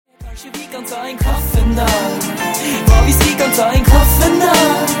Kanskje vi kan ta en kaffen da. Hva hvis vi kan ta en kaffen da?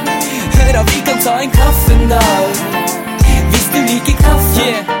 Hør at vi kan ta en kaffen da. Hvis du liker kaffe.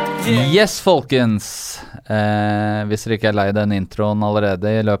 Yes, folkens. Hvis dere ikke er lei den introen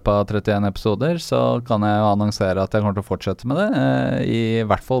allerede i løpet av 31 episoder, så kan jeg jo annonsere at jeg kommer til å fortsette med det i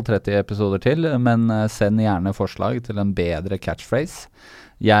hvert fall 30 episoder til, men send gjerne forslag til en bedre catchphrase.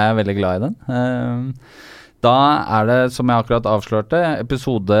 Jeg er veldig glad i den. Da er det, som jeg akkurat avslørte,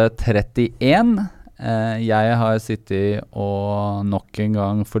 episode 31. Jeg har sittet og nok en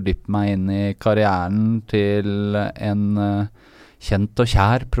gang fordypt meg inn i karrieren til en kjent og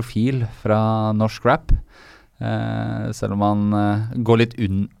kjær profil fra norsk rap. Selv om han går litt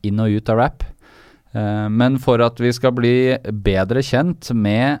inn og ut av rap. Men for at vi skal bli bedre kjent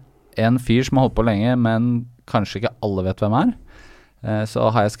med en fyr som har holdt på lenge, men kanskje ikke alle vet hvem er, så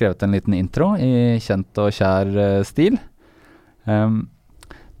har jeg skrevet en liten intro i kjent og kjær stil.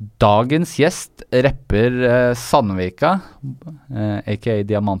 Dagens gjest rapper Sandvika, a.k.a.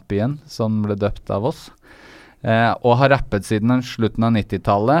 Diamantbyen, som ble døpt av oss, og har rappet siden slutten av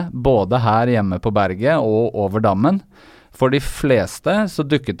 90-tallet, både her hjemme på berget og over dammen. For de fleste så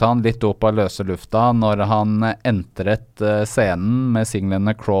dukket han litt opp av løse lufta når han entret scenen med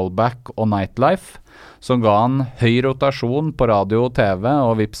singlene Crawlback og Nightlife, som ga han høy rotasjon på radio og TV,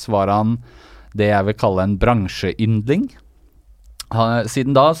 og vips var han det jeg vil kalle en bransjeyndling.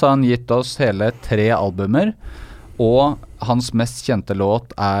 Siden da så har han gitt oss hele 3 albumer, og hans mest kjente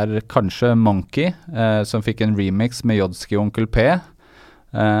låt er kanskje Monkey, som fikk en remix med Jodski og Onkel P,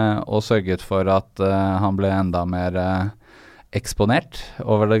 og sørget for at han ble enda mer eksponert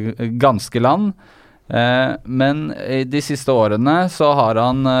over det ganske land. Men i de siste årene så har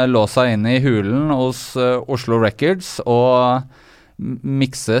han låst seg inn i hulen hos Oslo Records og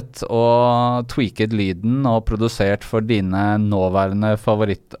mixet og tweaket lyden og produsert for dine nåværende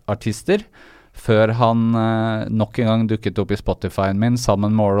favorittartister, før han nok en gang dukket opp i Spotify-en min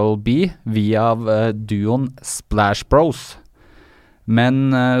sammen med Oral B via duoen Splash Bros.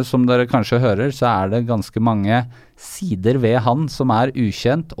 Men som dere kanskje hører, så er det ganske mange sider ved han som er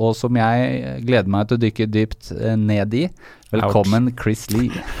ukjent, og som jeg gleder meg til å dykke dypt ned i. Velkommen, Chris Lee.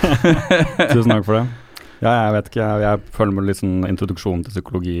 Tusen takk for det. Ja, jeg vet ikke, jeg føler meg litt sånn introduksjon til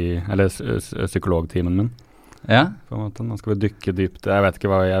psykologi, eller psykologtimen min. Ja. På en måte, nå skal vi dykke dypt. Jeg vet ikke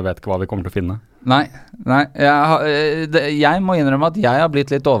hva vi kommer til å finne. Nei, jeg må innrømme at jeg har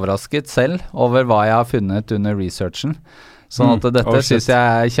blitt litt overrasket selv over hva jeg har funnet under researchen. Sånn at dette synes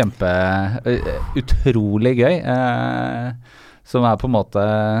jeg er utrolig gøy. Som er på en måte,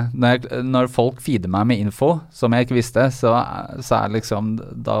 når folk feeder meg med info som jeg ikke visste, så er liksom,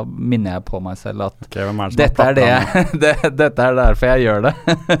 da minner jeg på meg selv at dette er derfor jeg gjør det.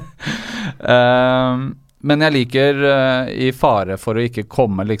 Men jeg liker, i fare for å ikke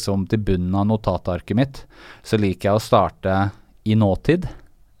komme liksom til bunnen av notatarket mitt, så liker jeg å starte i nåtid,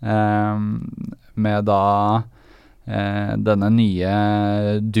 med da denne nye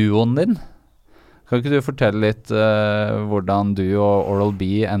duoen din. Kan ikke du fortelle litt hvordan du og Oral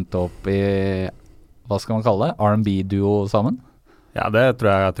B endte opp i, hva skal man kalle det, R&B-duo sammen? Ja, det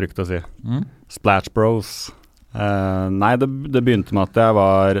tror jeg er trygt å si. Splash Bros. Nei, det begynte med at jeg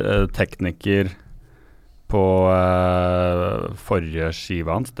var tekniker på forrige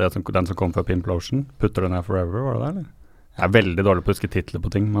skiva hans, den som kom fra Pimplotion. Putter the Knife Forever, var det der, eller? Jeg er veldig dårlig på å huske titler på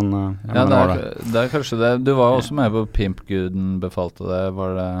ting, men ja, det er kanskje det. Du var jo også med på Pimpguden befalte det,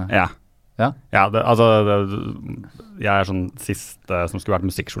 var det? Ja, jeg er sånn siste som skulle vært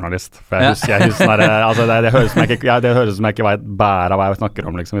musikkjournalist, for jeg husker det høres som jeg ikke vet bære av hva jeg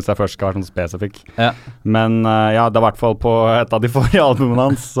snakker om, liksom, hvis jeg først skal være sånn spesifik. Ja. Men ja, det er i hvert fall på et av de forrige albumene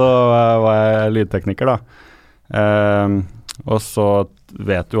hans, så var jeg lydtekniker da. Og så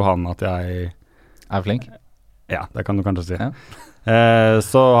vet jo han at jeg er flink. Ja, det kan du kanskje si. Ja.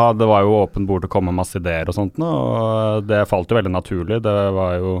 Så det var jo åpen bord til å komme masse ideer og sånt, og det falt jo veldig naturlig. Det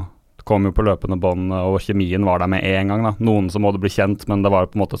kom jo på løpende bånd, og kjemien var der med en gang da. Noen som måtte bli kjent, men det var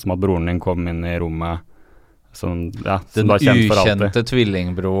på en måte som at broren din kom inn i rommet som var kjent for alltid. Den ukjente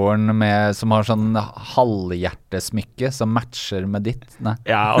tvillingbroren som har sånn halvhjertesmykke som matcher med ditt. Nei.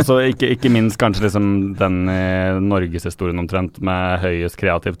 Ja, altså ikke minst kanskje liksom den Norgeshistorien omtrent med høyest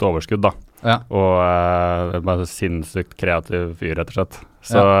kreativt overskudd da. Ja. Og bare sinnssykt kreativ fyr rett og slett.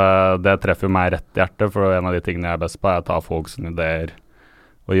 Så det treffer jo meg rett i hjertet, for en av de tingene jeg er best på er å ta folks ideer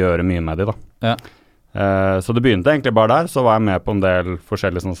og gjøre mye med de da. Ja. Så det begynte egentlig bare der, så var jeg med på en del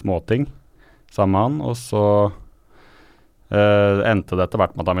forskjellige sånne småting sammen med han, og så endte det etter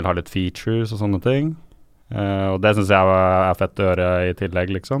hvert med at han ville ha litt features og sånne ting, og det synes jeg er fett å gjøre i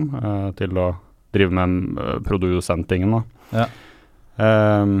tillegg liksom, til å drive med produsentingen da. Ja.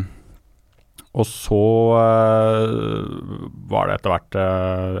 Og så var det etter hvert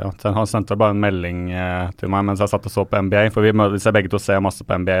han sendte bare en melding til meg mens jeg satt og så på NBA, for vi ser begge to ser masse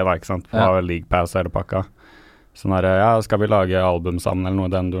på NBA da, ikke sant? Det var League Pass hele pakka. Sånn der, skal vi lage album sammen eller noe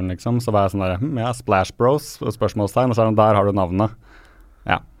i den duren liksom? Så var jeg sånn der, Splash Bros, spørsmålstegn, og så der har du navnet.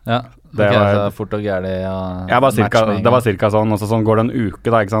 Ja. Det var så fort og gærlig. Det var cirka sånn, og så sånn går det en uke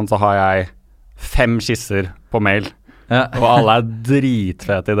da, ikke sant? Så har jeg 5 skisser på mail. Og alle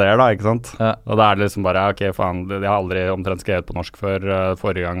dritfete ideer da, ikke sant? Og da det liksom bare, ok, faen, jeg har aldri omtrent skrevet på norsk før.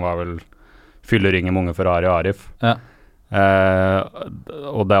 Forrige gang var vel Fylleringe Munge Ferrari og Arif.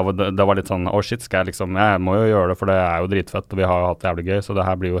 Og det var litt sånn, shit, skal jeg liksom, jeg må jo gjøre det, for det jo dritfett, og vi har jo hatt det jævlig gøy, så det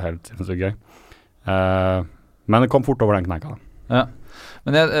her blir jo helt sinnssykt gøy. Men det kom fort over den kneika da.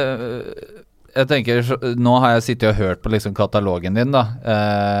 Men jeg tenker, nå har jeg sittet og hørt på liksom katalogen din da,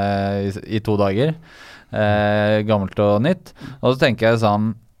 i 2 dager, gammelt og nytt, og så tenker jeg sånn,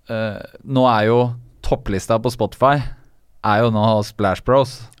 nå jo topplista på Spotify jo nå Splash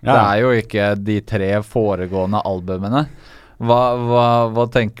Bros. Det jo ikke de 3 foregående albumene. Hva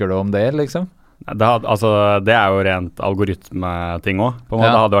tenker du om det, liksom? Det jo rent algoritmeting også. På en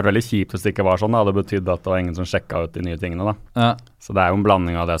måte hadde det vært veldig kjipt hvis det ikke var sånn. Det hadde betydd at det var ingen som sjekket ut de nye tingene da. Så det jo en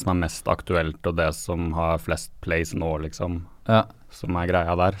blanding av det som mest aktuelt og det som har flest plays nå, liksom. Som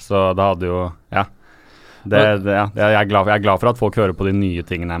greia der. Så det hadde jo, jeg glad for at folk hører på de nye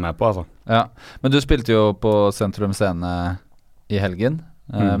tingene jeg med på, altså. Men du spilte jo på Sentrum Scene i helgen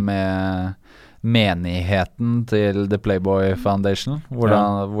med menigheten til The Playboy Foundation.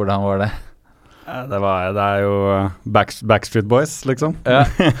 Hvordan var det? Det jo Backstreet Boys, liksom.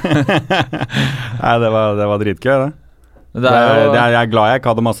 Det var dritgøy, det. Jeg glad jeg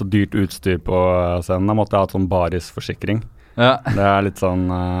ikke hadde masse dyrt utstyr på scenen. Jeg måtte ha hatt sånn barisforsikring. Det litt sånn,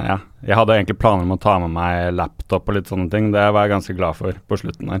 jeg hadde egentlig planer om å ta med meg laptop og litt sånne ting. Det var jeg ganske glad for på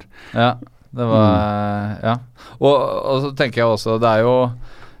slutten her. Det var, og så tenker jeg også, det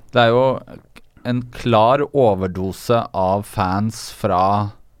jo en klar overdose av fans fra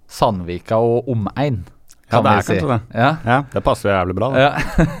Sandvika og omegn. Det kanskje det. Det passer jo jævlig bra da.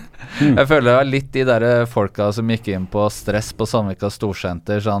 Jeg føler det var litt de der folka som gikk inn på stress på Sandvika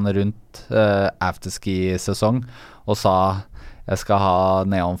Storsenter sånn rundt afterski-sesong og sa jeg skal ha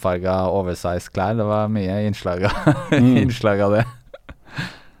neonfarga oversize klær. Det var mye innslag av det.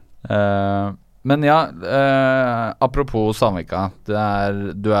 Men apropos Sandvika,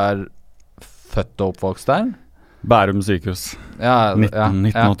 du født og oppvokst der? Bærum sykehus.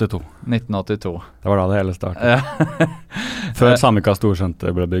 1982. 1982. Det var da det hele startet. Før Sandvika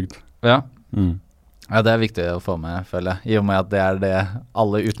Storsenter ble bygd. Ja, det viktig å få med, føler jeg. I og med at det det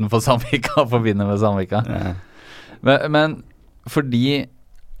alle utenfor Sandvika forbinder med Sandvika. Men fordi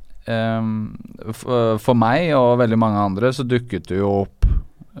for meg og veldig mange andre så dukket du jo opp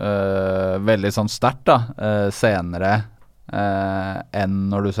veldig sånn sterkt da, senere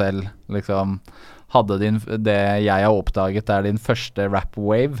enn når du selv liksom hadde det jeg har oppdaget din første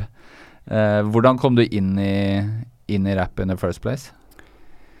rap-wave. Hvordan kom du inn i rap in the first place?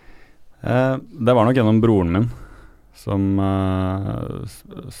 Det var nok gjennom broren min som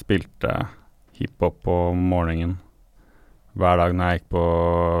spilte hiphop på morgenen hver dag når jeg gikk på,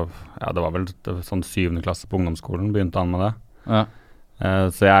 det var vel sånn 7. klasse på ungdomsskolen, begynte han med det.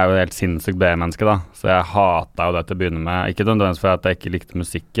 Så jeg jo helt sinnssykt B-menneske da, så jeg hatet jo det til å begynne med, ikke nødvendigvis for at jeg ikke likte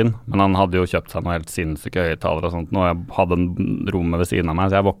musikken, men han hadde jo kjøpt seg noe helt sinnssyke høyttaler og sånt, og jeg hadde en rom ved siden av meg,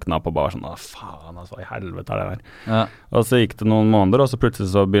 så jeg våkna på bare sånn, faen, altså, i helvete det der. Og så gikk det noen måneder, og så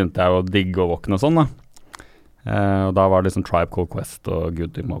plutselig så begynte jeg å digge og våkne sånn da. Og da var det liksom Tribe Called Quest og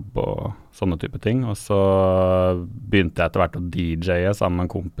Goody Mob og sånne type ting, og så begynte jeg etter hvert å DJ-e sammen med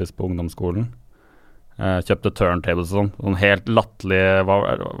en kompis på ungdomsskolen. Kjøpte turntables og sånn helt latterlig,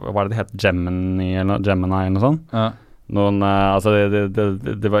 hva det het, Gemini eller noe sånt. Jeg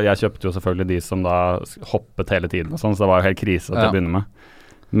kjøpte jo selvfølgelig de som da hoppet hele tiden og sånn, så det var jo helt krise til å begynne med.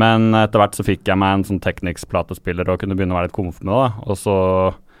 Men etter hvert så fikk jeg meg en sånn Technics-platespiller og kunne begynne å være litt komf med det da, og så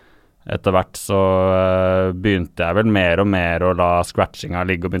etter hvert så begynte jeg vel mer og mer å la scratchinga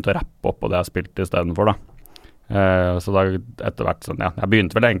ligge og begynte å rappe opp på det jeg spilte i stedet for da. Så da etter hvert sånn, jeg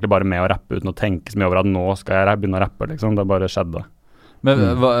begynte vel egentlig bare med å rappe uten å tenke så mye over at nå skal jeg begynne å rappe liksom, det bare skjedde. Men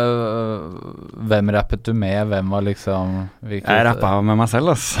hvem rappet du med? Hvem var liksom Jeg rappet med meg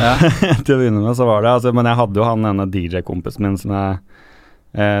selv til å begynne med så var det, altså, men jeg hadde jo han ene DJ-kompisen min som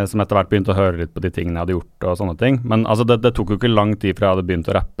etter hvert begynte å høre litt på de tingene jeg hadde gjort og sånne ting, men altså det tok jo ikke lang tid fra jeg hadde begynt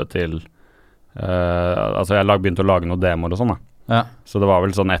å rappe til altså jeg begynte å lage noen demoer og sånn da. Så det var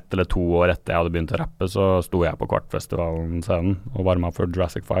vel sånn 1 eller 2 år etter jeg hadde begynt å rappe, så sto jeg på Kvartfestivalen-scenen og varmet for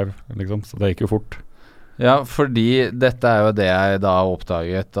Jurassic 5 liksom, så det gikk jo fort. Ja, fordi dette jo det jeg da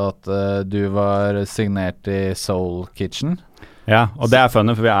oppdaget, at du var signert i Soul Kitchen. Ja, og det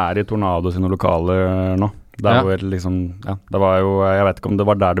funny, for vi i Tornado sine lokaler nå. Der hvor liksom, det var jo, jeg vet ikke om det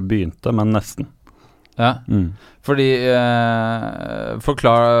var der det begynte, men nesten. Ja, fordi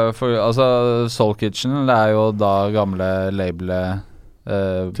altså Soul Kitchen, det jo da gamle labelet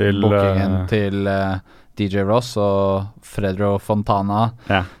bookingen til DJ Ross og Fredro Fontana,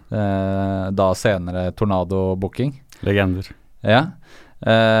 da senere Tornado-booking. Legender. Ja.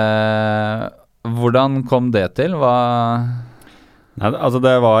 Hvordan kom det til? Nei, altså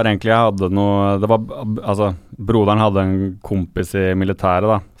det var egentlig, jeg hadde noe, det var, altså broderen hadde en kompis i militæret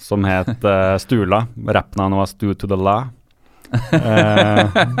da, som het Stula, rappnavnet var Stu to the Law.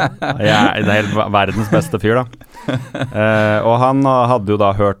 Det helt verdens beste fyr da. Og han hadde jo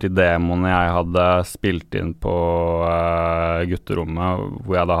da hørt de demoene jeg hadde spilt inn på gutterommet,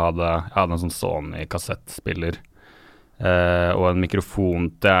 hvor jeg hadde en sånn Sony-kassettspiller og en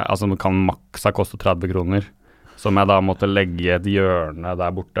mikrofon altså den kan maks ha kostet 30 kroner, som jeg da måtte legge i et hjørne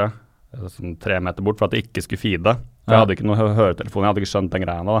der borte, sånn 3 meter bort, for at det ikke skulle feede. For jeg hadde ikke noe høretelefon, jeg hadde ikke skjønt den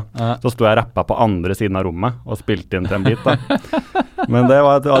greia da. Så stod jeg rappet på andre siden av rommet og spilte inn til en bit da. Men det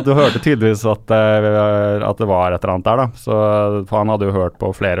var at du hørte tydeligvis at det var et eller annet der da. For han hadde jo hørt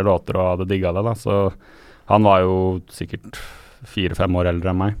på flere låter og hadde digget det da. Så han var jo sikkert 4-5 år eldre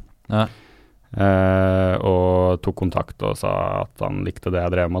enn meg. Ja. Og tok kontakt og sa at han likte det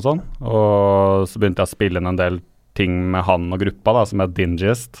jeg drev med og sånn. Og så begynte jeg å spille inn en del ting med han og gruppa da, som het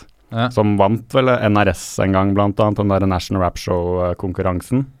Dingiest. Ja. Som vant vel NRS en gang blant annet, den der National Rap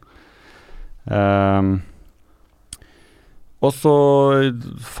Show-konkurransen. Og så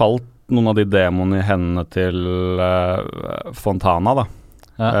falt noen av de demoene i hendene til Fontana da,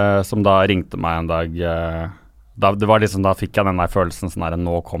 som da ringte meg en dag. Det var liksom, da fikk jeg den der følelsen, sånn der,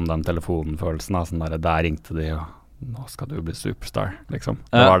 nå kom den telefonen-følelsen, da, sånn der ringte de, og nå skal du bli superstar, liksom.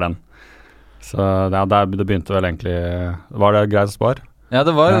 Det var den. Så det begynte vel egentlig, var det greit svar? Ja,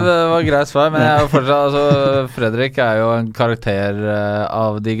 det var greit svar, men jeg fortsatt, altså, Fredrik jo en karakter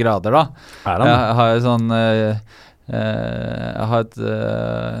av de grader da. Jeg har jo sånn, jeg har et,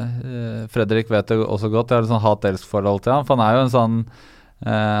 Fredrik vet det også godt, jeg har et sånn hat-elsk-forhold til han, for han jo en sånn,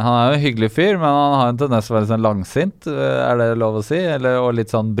 han jo en hyggelig fyr, men han har en tendens til å være sånn langsint, det lov å si, og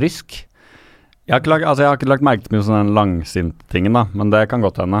litt sånn brysk. Jeg har ikke lagt merke til mye sånn den langsint-tingen da, men det kan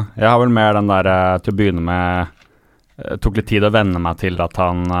godt hende. Jeg har vel mer den der, til å begynne med, tok litt tid å venne meg til at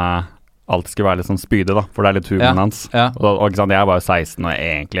han alltid skulle være litt sånn spydig da, for det litt humoren hans. Ja. Og ikke sant, jeg var jo 16 og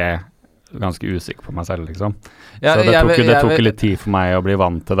egentlig ganske usikker på meg selv, liksom. Ja, så det tok litt tid for meg å bli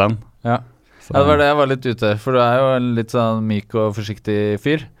vant til den. Ja, det var det jeg var litt ute, for du jo en litt sånn myk og forsiktig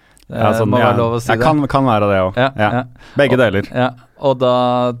fyr. Ja, sånn, må være lov å si det. Kan være det også. Ja. Begge deler. Ja, og da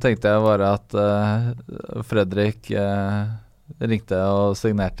tenkte jeg bare at Fredrik ringte og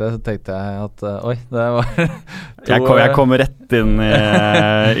signerte, så tenkte jeg at oi, det var jeg kom rett inn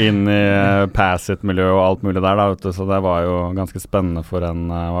i Pass-it-miljø og alt mulig der da, vet du, så det var jo ganske spennende for en,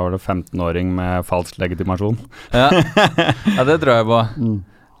 hva var det, 15-åring med falsk legitimasjon. Ja, det tror jeg på.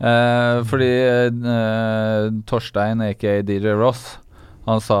 Fordi Torstein, a.k.a. DJ Ross,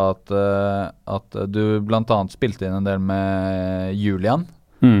 han sa at du blant annet spilte inn en del med Julian,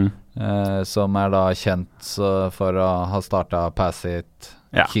 som da kjent for å ha startet Pass-it,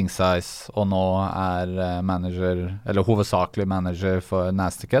 King Size, og nå manager, eller hovedsakelig manager for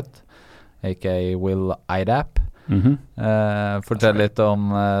Nasty Cut, a.k.a. Will IDAP. Fortell litt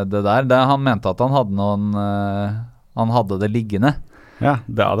om det der. Han mente at han hadde hadde det liggende. Ja,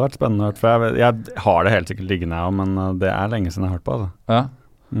 det hadde vært spennende, for jeg har det helt sikkert liggende, men det lenge siden jeg har hørt på det. Ja.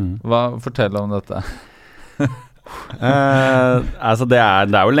 Fortell om dette. Altså det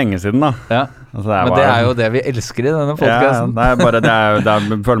jo lenge siden da. Ja. Altså men det jo det vi elsker i denne podcasten. Ja,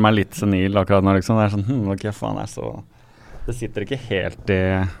 jeg føler meg litt senil akkurat nå liksom. Det sånn, ok, faen det sitter ikke helt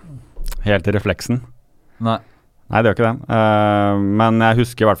i refleksen. Nei, det gjør ikke det. Men jeg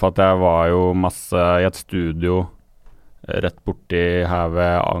husker i hvert fall at jeg var jo masse i et studio rett borti her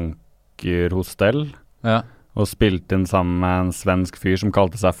ved Anker Hostel. Ja. Og spilte inn sammen med en svensk fyr som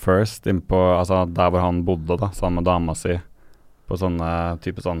kalte seg First, altså der hvor han bodde da, sammen med dama si, på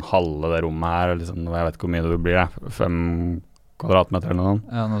type halve det rommet her, liksom, jeg vet ikke hvor mye det blir, 5 kvadratmeter eller noe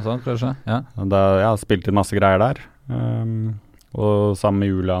sånt. Ja, noe sånt kanskje, ja. Og da, spilte inn masse greier der, og sammen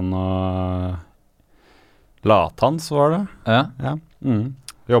med Julian og Latans var det. Ja.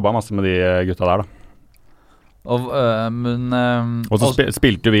 Jobbet masse med de gutta der da. Og så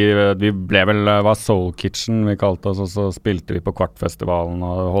spilte vi ble vel, var Soul Kitchen vi kalte oss, og så spilte vi på Kvartfestivalen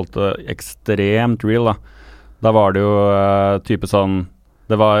og holdt det ekstremt real da. Da var det jo type sånn,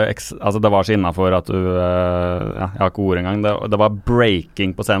 Det var så innenfor at du jeg har ikke ord engang. Det var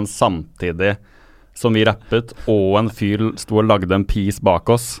breaking på scenen samtidig som vi rappet, og en fyr sto og lagde en piece bak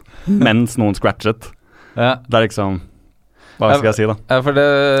oss mens noen scratchet. Ja. Det er liksom hva skal jeg si da? Ja, for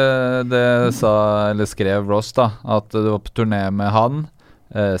det sa, eller skrev Ross da, at du var på turné med han,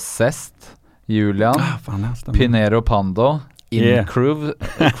 Zest, Julian, Pinero Pando, Crew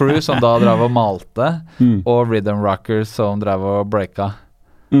som da drev og malte, og Rhythm Rockers som drev og breaka.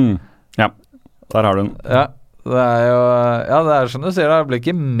 Ja, der har du den. Ja, det er jo, det er som du sier, det blir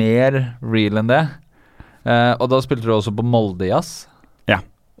ikke mer real enn det. Og da spilte du også på Molde Jazz. Ja.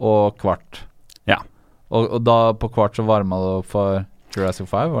 Og Kvart. Ja. Og da på Kvart så varmet du opp for Jurassic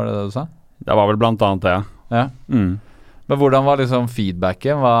 5, var det det du sa? Det var vel blant annet det, ja. Men hvordan var liksom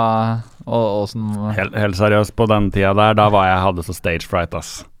feedbacken? Helt seriøst på den tida der, da hadde så stage fright,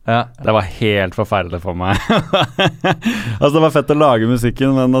 ass. Ja. Det var helt forferdelig for meg. Altså det var fett å lage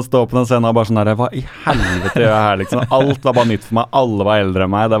musikken, men å stå på den scenen bare sånn der, hva i helvete gjør jeg her liksom? Alt var bare nytt for meg, alle var eldre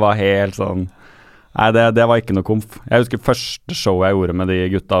enn meg, det var helt sånn. Nei, det var ikke noe komf. Jeg husker første show jeg gjorde med de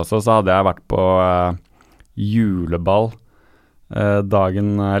gutta også, så hadde jeg vært på juleball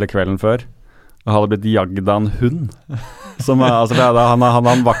dagen eller kvelden før, og hadde blitt jagd av en hund. Som, altså,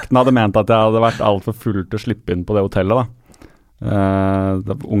 han vakten hadde ment at jeg hadde vært alt for full til å slippe inn på det hotellet da.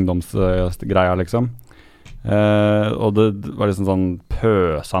 Det var ungdomsgreia liksom. Og det var liksom sånn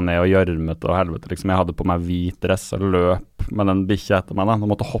pøsa ned og gjørmet og helvete liksom. Jeg hadde på meg hvit dress og løp med den bikkja etter meg da.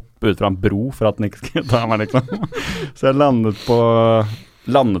 Jeg måtte hoppe ut fra en bro for at den ikke skulle ta meg liksom. Så jeg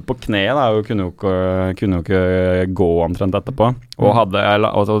landet på kneet da, og kunne jo ikke gå omtrent etterpå. Og hadde,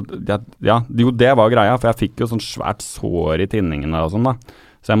 jo det var greia, for jeg fikk jo sånn svært sår i tinningene og sånn da.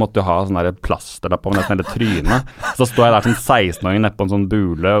 Så jeg måtte jo ha sånn der plaster da på nesten hele trynet. Så står jeg der som 16-åring nede på en sånn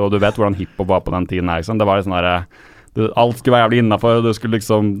bule, og du vet hvordan hiphop var på den tiden her, liksom. Det var sånn der, alt skulle være jævlig innenfor, du skulle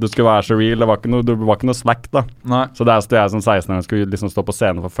være så real, det var ikke noe slack da. Nei. Så der stod jeg som 16-åring, skulle liksom stå på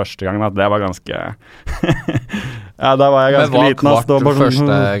scenen for første gang, da. Det var ganske, ja, da var jeg ganske liten. Men var Kvart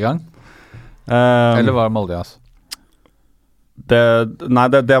første gang? Eller var det Molde Jazz? Det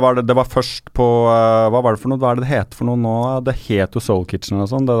var først på hva var det for noe? Hva er det heter for noe nå? Det het jo Soul Kitchen og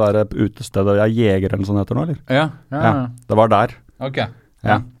sånn. Det der utestedet Jeger eller noe sånt heter nå, eller? Ja, det var der. Ok.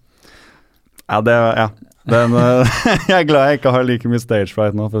 Ja. Jeg er glad jeg ikke har like mye stage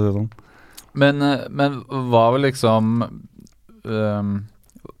fright nå, for å si det sånn. Men hva var liksom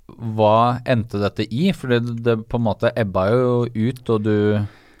hva endte dette i? For det på en måte ebba jo ut, og du...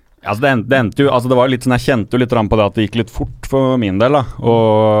 Altså det endte jo, det var litt sånn, jeg kjente jo litt på det at det gikk litt fort for min del da,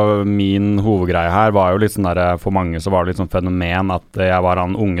 og min hovedgreie her var jo litt sånn der, for mange så var det litt sånn fenomen at jeg var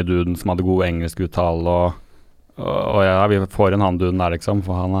han unge duden som hadde god engelsk uttale, og ja, vi får en han duden der liksom,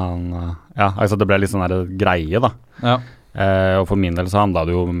 for det ble litt sånn der greie da. Ja. Og for min del så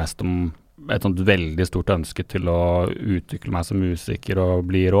handlet det jo mest om et sånt veldig stort ønske til å utvikle meg som musiker og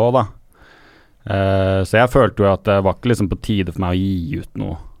bli rå da. Så jeg følte jo at det var ikke liksom på tide for meg å gi ut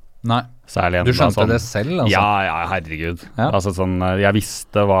noe. Nei, du skjønte det selv altså? Ja, herregud. Ja. Altså sånn, jeg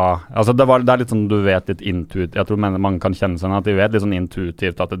visste hva det er litt sånn, du vet litt intuitivt, jeg tror mange kan kjenne seg at de vet litt sånn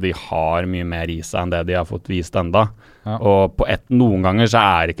intuitivt at de har mye mer i seg enn det de har fått vist enda. Ja. Og på noen ganger så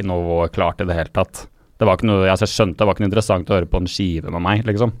er det ikke noe klart i det hele tatt. Det var ikke noe, jeg skjønte det var ikke noe interessant å høre på en skive med meg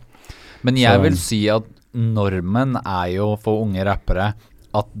liksom. Men jeg vil si at normen er jo for unge rappere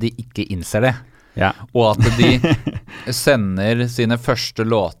at de ikke innser det. Ja. Og at de sender sine første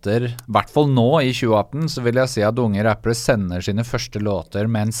låter, i hvert fall nå i 2018, så vil jeg si at unge rappere sender sine første låter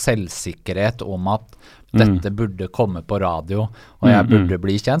med en selvsikkerhet om at dette burde komme på radio, og jeg burde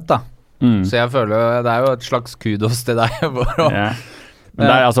bli kjent da. Så jeg føler det er jo et slags kudos til deg for å... Men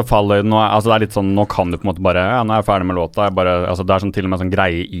det er fallhøyden, det er litt sånn, nå kan du på en måte bare, nå er jeg ferdig med låta, det er sånn til og med sånn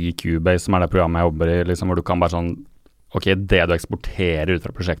greie i Cubase, som er det programmet jeg jobber i, liksom, hvor du kan bare sånn, ok, det du eksporterer ut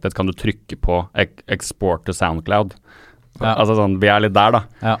fra prosjektet, kan du trykke på export to SoundCloud. Ja. Sånn, vi er litt der da.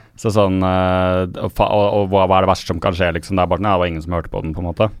 Ja. Så sånn, og hva er det verste som kan skje, liksom? Det var ingen som hørte på den på en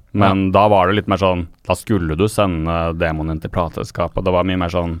måte. Men da var det litt mer sånn, da skulle du sende demoen inn til plateskapet. Det var mye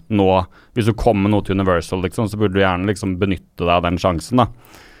mer sånn, nå, hvis du kom med noe til Universal, liksom, så burde du gjerne liksom benytte deg av den sjansen da.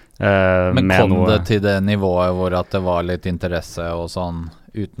 Men kom det til det nivået hvor at det var litt interesse og sånn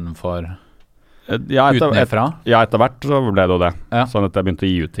utenfor... utenfra? Ja, etter hvert så ble det jo det. Ja. Sånn at jeg begynte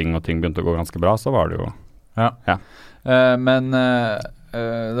å gi ut ting, og ting begynte å gå ganske bra, så var det jo... Ja. Men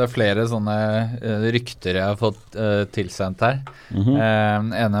det er flere sånne rykter jeg har fått tilsendt her.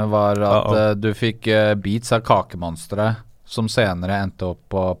 Ene var at du fikk beats av Kakemonstre, som senere endte opp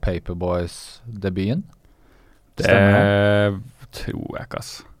på Paperboys-debuten. Det tror jeg ikke,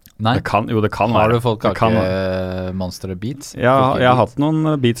 ass. Nei? Det kan være. Har du fått Kake-Monster Beats? Ja, jeg har hatt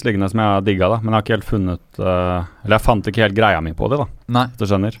noen beats liggende som jeg har digget da, men jeg har ikke helt funnet, eller jeg fant ikke helt greia mi på det da, Nei. hvis du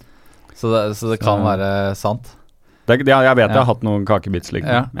skjønner. Så det kan være sant? Jeg vet jeg har hatt noen kakebeats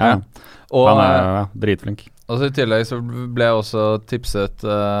liggende. Ja. Og, han er dritflink. Og så i tillegg så ble jeg også tipset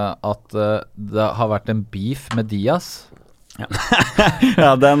at det har vært en beef med Diaz. Ja,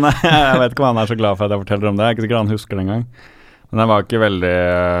 jeg vet ikke om han er så glad for at jeg forteller om det. Jeg er ikke sikker han husker det engang. Men det var ikke veldig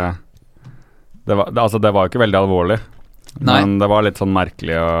det var ikke veldig alvorlig. Nei. Men det var litt sånn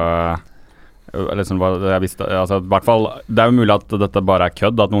merkelig liksom, jeg visste, altså, i hvert fall, det er jo mulig at dette bare er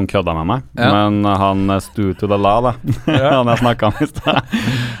kødd, at noen kødda med meg. Ja. Men han stu to the law da. Han jeg snakket om i sted.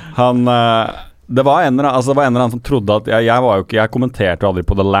 Det var en eller annen som trodde at jeg kommenterte jo aldri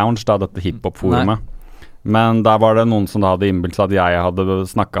på The Lounge da, dette hiphop-forumet. Men der var det noen som da hadde innbilt seg at jeg hadde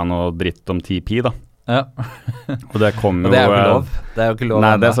snakket noe dritt om TP da. Ja. Og det kom jo det er jo ikke lov. Det er jo ikke lov.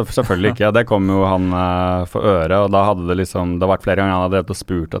 Nei, det er selvfølgelig ikke. Det kom jo han for øre, og da hadde det har vært flere ganger han hadde drevet og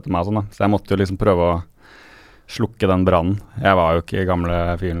spurt etter meg og sånn da. Så jeg måtte jo liksom prøve å slukke den brannen. Jeg var jo ikke gamle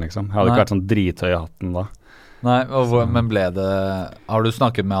fyren liksom. Jeg hadde ikke vært sånn drithøy i hatten da. Nei, men ble det har du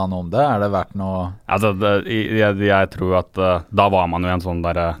snakket med han om det? Er det vært noe Altså, jeg tror at da var man jo en sånn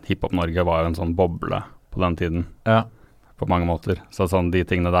der Hiphop-Norge var jo en sånn boble på den tiden. Ja. På mange måter. Så sånn, de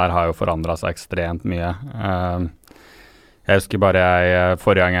tingene der har jo forandret seg ekstremt mye. Jeg husker bare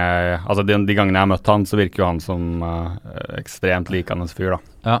forrige gang altså de gangene jeg har møtt han, så virker jo han som ekstremt likende fyr da.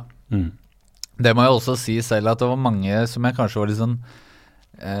 Ja. Det må jeg også si selv, at det var mange som jeg kanskje var litt sånn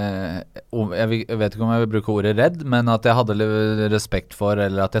jeg vet ikke om jeg vil bruke ordet redd, men at jeg hadde litt respekt for,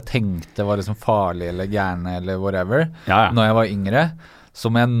 eller at jeg tenkte var liksom farlig eller gærne eller whatever, når jeg var yngre,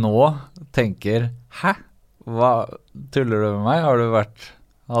 som jeg nå tenker, hæ? Hva tuller du med meg?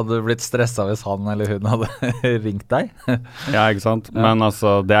 Hadde du blitt stresset hvis han eller hun hadde ringt deg? Ja, ikke sant? Men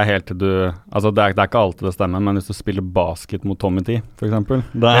altså, det er helt til du altså, det er ikke alltid det stemmer, men hvis du spiller basket mot Tommy T, for eksempel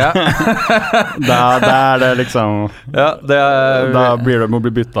da er det liksom da må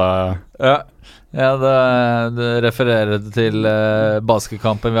bli byttet. Ja, det refererer til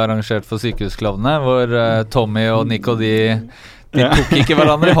basketkampen vi har arrangert for sykehusklovene, hvor Tommy og Nico de tok ikke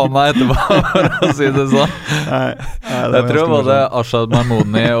hverandre i hånda etterpå, for å si det sånn. Jeg tror både Ashad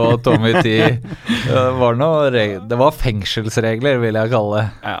Mahmouni og Tommy T det var fengselsregler, vil jeg kalle det.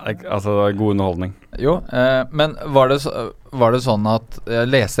 Ja, altså det var god underholdning. Jo, men var det sånn at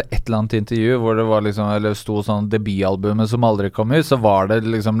jeg leste et eller annet intervju hvor det var liksom, eller sto sånn debutalbumet som aldri kom ut, så var det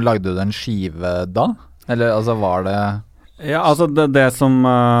liksom, lagde du en skive da? Eller altså var det Ja, altså det som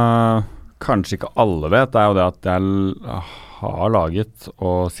kanskje ikke alle vet, er jo det at jeg har laget,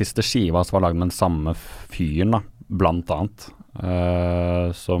 og siste skiva som var laget med den samme fyren da, blant annet,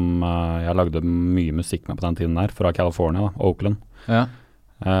 som jeg lagde mye musikk med på den tiden der, fra California da, Oakland. Ja.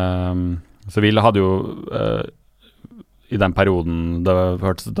 Så vi hadde jo i den perioden det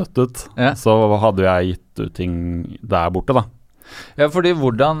hørtes dødt ut, så hadde jeg gitt ut ting der borte da. Ja, fordi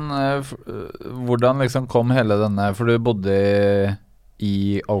hvordan liksom kom hele denne, for du bodde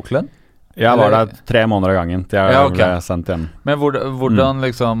i Oakland? Jeg var der 3 måneder av gangen til jeg ble sendt hjem. Men hvordan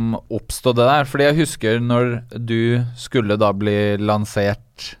liksom oppstod det der? Fordi jeg husker når du skulle da bli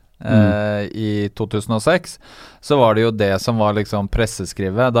lansert i 2006, så var det jo det som var liksom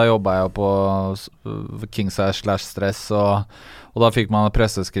presseskrivet. Da jobbet jeg på Kingsize/Stress, og da fikk man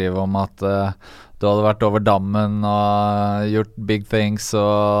presseskrive om at du hadde vært over dammen og gjort big things,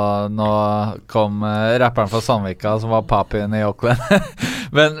 og nå kom rapperen fra Sandvika som var papien i Oakland.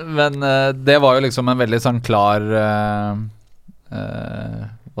 men det var jo liksom en veldig sånn klar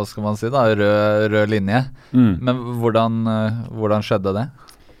hva skal man si da, rød linje. Men hvordan skjedde det?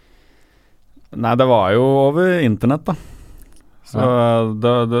 Nei, det var jo over internett da. Så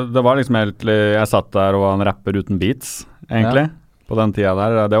det var liksom egentlig, jeg satt der og var en rapper uten beats, egentlig. På den tiden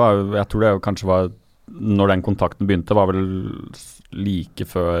der, det var jo, jeg tror det kanskje var, når den kontakten begynte, var vel like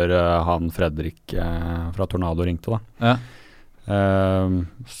før han Fredrik fra Tornado ringte da.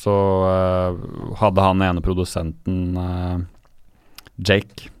 Så hadde han ene produsenten,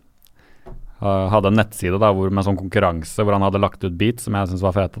 Jake, hadde en nettside da, med sånn konkurranse, hvor han hadde lagt ut beats som jeg synes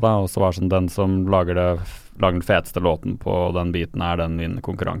var fete da, og så var sånn, den som lager den feteste låten på den beaten den vinner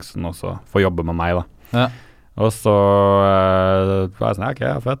konkurransen, og så får jobbe med meg da. Ja. Og så var jeg sånn, ok,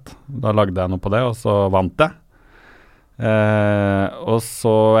 fett. Da lagde jeg noe på det, og så vant jeg. Og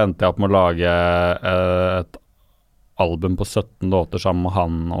så endte jeg opp med å lage et album på 17 låter sammen med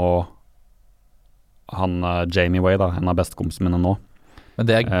han Jamie Way da, en av bestekompisene mine nå. Men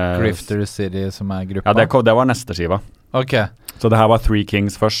det Grifter City som gruppa? Ja, det var neste skiva. Ok. Så det her var Three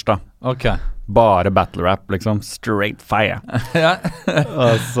Kings først da. Ok. bare battle rap, liksom. Straight fire. Ja.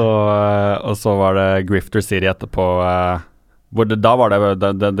 og så var det Grifter City etterpå, da var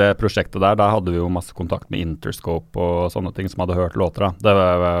det prosjektet der, da hadde vi jo masse kontakt med Interscope og sånne ting som hadde hørt låter da.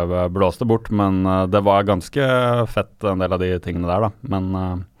 Det blåste bort, men det var ganske fett en del av de tingene der da.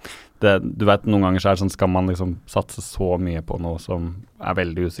 Men du vet, noen ganger så sånn, skal man liksom satse så mye på noe som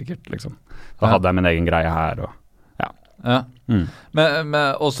veldig usikkert, liksom. Da hadde jeg min egen greie her, og ja. Men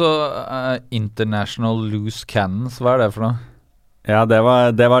også International Loose Cannons, hva det for noe? Ja, det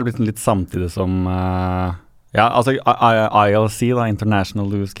var litt samtidig som ja, altså ILC da, International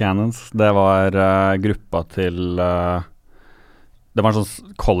Loose Cannons, det var gruppa til det var en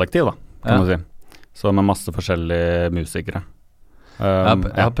sånn kollektiv da, kan man si, så med masse forskjellige musikere.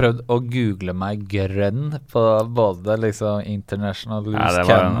 Jeg har prøvd å google meg grønn på både liksom International Loose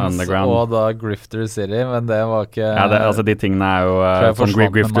Cannons og da Grifter City, men det var ikke altså de tingene jo som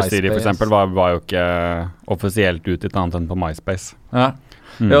Grifter City for eksempel var jo ikke offisielt utgitt annet enn på MySpace. Ja.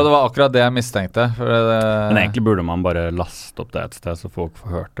 Jo, det var akkurat det jeg mistenkte. Men egentlig burde man bare laste opp det et sted så folk får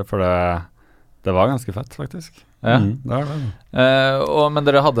hørt det, for det var ganske fett faktisk. Ja. Det var det. Men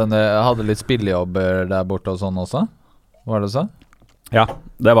dere hadde litt spillejobber der borte og sånn også? Var det så? Ja,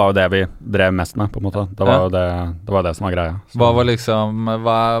 det var jo det vi drev mest med, på en måte. Det var jo det som var greia. Så. Hva var liksom,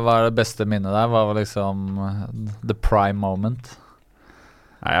 hva det beste minnet der? Hva var liksom the prime moment?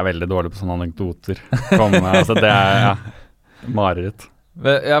 Nei, jeg veldig dårlig på sånne anekdoter. Altså det mareritt.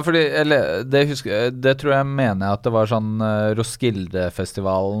 Ja, fordi, det tror jeg mener at det var sånn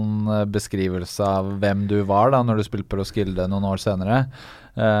Roskilde-festivalen beskrivelse av hvem du var da, når du spilte på Roskilde noen år senere.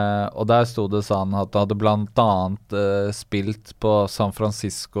 Og der stod det sånn at du hadde blant annet spilt på San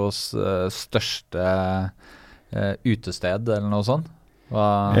Franciscos største utested, eller noe sånt.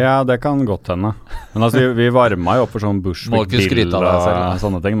 Ja, det kan godt hende. Men altså, vi varma jo opp for sånn Bushwick Bill og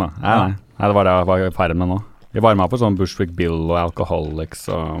sånne ting da. Nei, det var det jeg var i ferd med nå. Vi varma opp for sånn Bushwick Bill og Alcoholics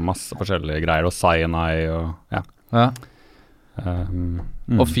og masse forskjellige greier, og Cyanide og ja.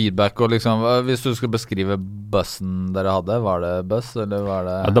 Og feedback og liksom, hvis du skulle beskrive bussen dere hadde, var det buss, eller var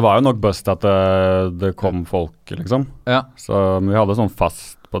det det var jo nok buss til at det kom folk, liksom. Ja. Så vi hadde sånn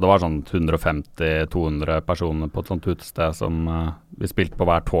fast på, det var sånn 150-200 personer på et sånt utested som vi spilte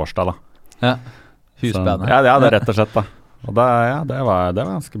på hver torsdag da. Ja, husbandet. Ja, det rett og slett da. Og det var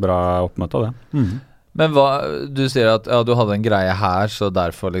ganske bra oppmøte av det. Men du sier at du hadde en greie her, så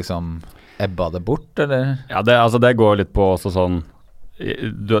derfor liksom ebba det bort, eller? Ja, det går litt på også sånn,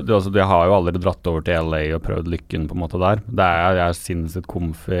 jeg har jo aldri dratt over til LA og prøvd lykken på en måte der. Jeg sinnssykt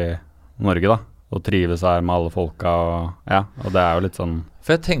komf i Norge da, og trives her med alle folka, og det jo litt sånn.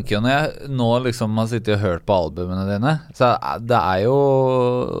 For jeg tenker jo når jeg nå liksom har sittet og hørt på albumene dine, så det jo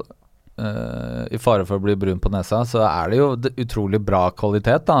i fare for å bli brun på nesa, så det jo utrolig bra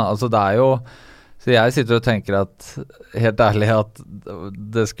kvalitet da. Altså det jo, så jeg sitter og tenker at, helt ærlig, at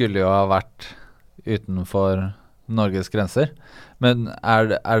det skulle jo ha vært utenfor Norges grenser. Men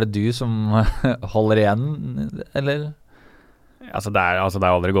det du som holder igjen, eller? Altså det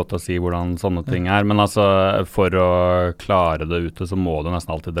aldri godt å si hvordan sånne ting men altså for å klare det ute så må du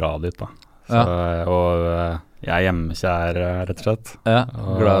nesten alltid dra dit da. Så, og jeg hjemmekjær rett og slett. Ja,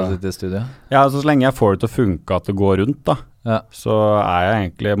 glad å sitte i studio. Ja, altså så lenge jeg får det til å funke at det går rundt da, så jeg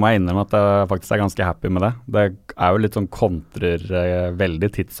egentlig, må jeg innrømme at jeg faktisk ganske happy med det. Det jo litt sånn kontrer veldig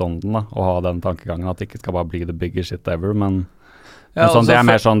tidsånden da, å ha den tankegangen at det ikke skal bare bli the biggest shit ever, men sånn, det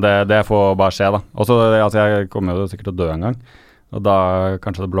mer sånn, det får bare skje da. Og så, altså jeg kommer jo sikkert til å dø en gang, og da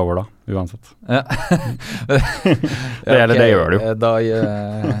kanskje det blower da, uansett. Ja. det gjør det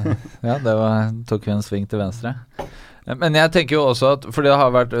jo. Tok vi en sving til venstre. Men jeg tenker jo også at, for det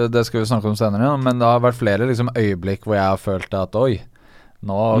har vært, det skal vi snakke om senere, men det har vært flere liksom øyeblikk hvor jeg har følt at, oi,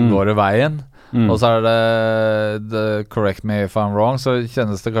 nå går det veien. Og så det correct me if I'm wrong, så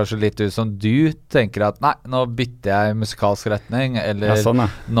kjennes det kanskje litt ut som du tenker at, nei, nå bytter jeg musikalsk retning, eller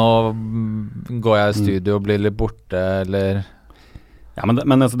nå går jeg i studio og blir litt borte, eller... Ja,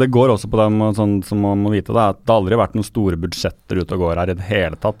 men altså, det går også på dem, sånn som man må vite da, at det aldri har vært noen store budsjetter ute og går her i det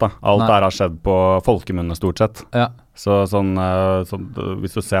hele tatt da. Alt har skjedd på folkemunne stort sett. Ja. Så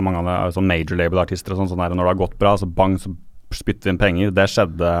hvis du ser mange av det, sånn major label-artister og sånn når det har gått bra, så bang, så spytter vi inn penger. Det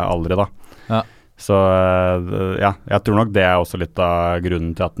skjedde aldri da. Ja. Så jeg tror nok det også litt av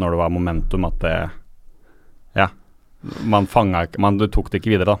grunnen til at når det var momentum at det, du tok det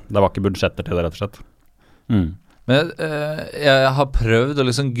ikke videre da. Det var ikke budsjetter til det rett og slett. Men jeg har prøvd å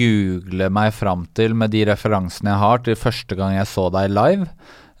liksom google meg fram til med de referansene jeg har til første gang jeg så deg live,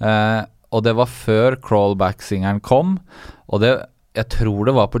 og det var før Crawlback-singeren kom, og jeg tror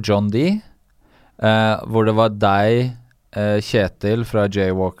det var på John D, hvor det var deg, Kjetil fra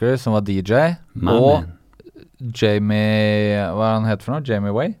Jaywalker, som var DJ, og Jamie, hva er han heter for noe?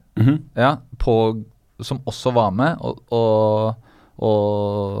 Jamie Way? Ja, som også var med, og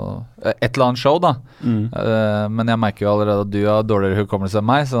et eller annet show da. Men jeg merker jo allerede at du har dårligere hukommelse enn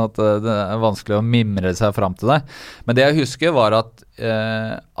meg, sånn at det er vanskelig å mimre seg frem til deg. Men det jeg husker var at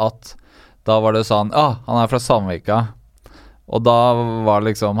da var det sånn, han er fra Sandvika. Og da var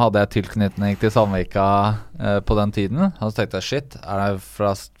liksom, hadde jeg tilknytning til Sandvika på den tiden. Og så tenkte jeg, shit, er det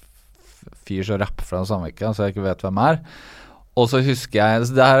fra fyr som rapper fra Sandvika, så jeg ikke vet hvem er. Og så husker jeg,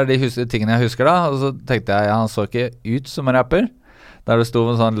 så det her er de tingene jeg husker da, og så tenkte jeg, han så ikke ut som en rapper. Der det sto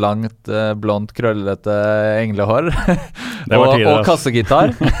med sånn langt, blondt, krøllete englehår og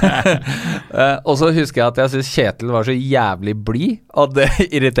kassegitar. Og så husker jeg at jeg synes Kjetil var så jævlig blid, og det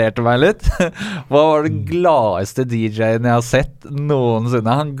irriterte meg litt. Hva var det gladeste DJ-en jeg har sett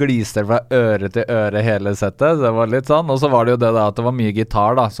noensinne? Han glister fra øre til øre hele settet, det var litt sånn. Og så var det jo det da, at det var mye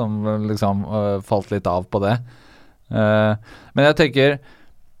gitar da, som liksom falt litt av på det. Men jeg tenker,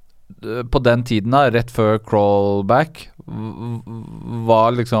 på den tiden da, rett før Crawlback,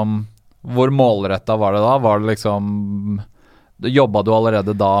 var liksom, hvor målrettet var det da? Var det liksom, jobbet du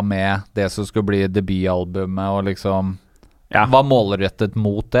allerede da med det som skulle bli debutalbumet, og liksom, var målrettet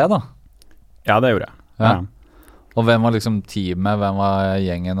mot det da? Ja, det gjorde jeg. Ja. Og hvem var liksom teamet, hvem var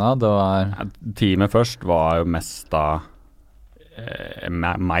gjengen da? Det var... Teamet først var jo mest da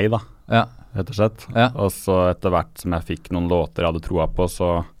meg da, rett og slett. Og så etter hvert som jeg fikk noen låter jeg hadde troa på, så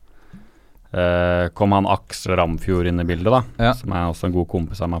kom han Aksel Ramfjord inn i bildet da, som er også en god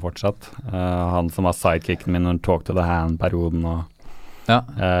kompis av meg fortsatt. Han som var sidekicken min under Talk to the Hand-perioden, og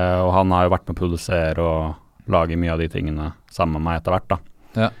han har jo vært med å produsere og lage mye av de tingene sammen med meg etter hvert da.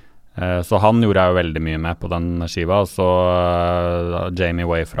 Så han gjorde jeg jo veldig mye med på den skiva, og så Jamie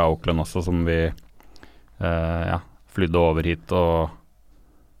Way fra Oakland også, som vi flydde over hit og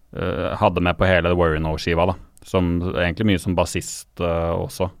hadde med på hele The Worry No-skiva da, som egentlig mye som bassist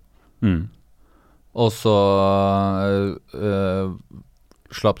også. Og så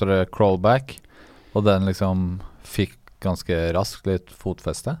slapp dere Crawlback, og den liksom fikk ganske raskt litt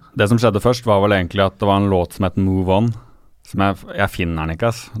fotfeste. Det som skjedde først var vel egentlig at det var en låt som het Move On, som jeg finner den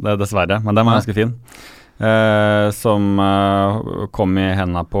ikke, det er dessverre, men den var ganske fin. Som kom i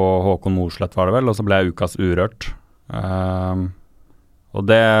hendene på Håkon Morslett var det vel, og så ble jeg Ukas Urørt. Og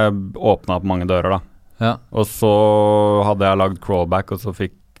det åpnet opp mange dører da. Og så hadde jeg lagd Crawlback, og så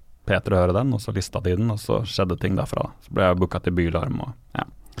fikk Peter høre den, og så listet de den, og så skjedde ting derfra. Så ble jeg booket til Bylarm.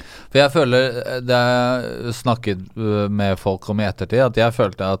 For jeg føler, det jeg snakket med folk om i ettertid, at jeg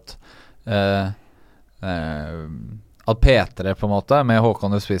følte at Peter på en måte, med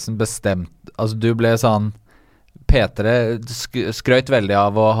Håkon i spissen, bestemt, altså du ble sånn, Peter skrøt veldig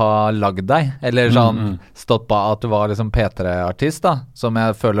av å ha lagd deg, eller sånn stått på at du var liksom Peter-artist da, som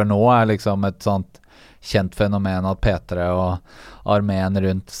jeg føler nå er liksom et sånt kjent fenomen at Petre og armeen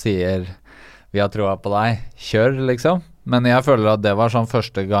rundt sier vi har troa på deg, kjør liksom. Men jeg føler at det var sånn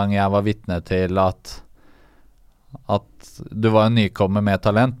første gang jeg var vitne til at du var en nykommer med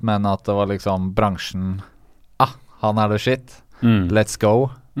talent, men at det var liksom bransjen, han er det shit, let's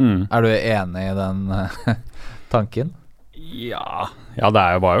go. Er du enig i den tanken? Ja,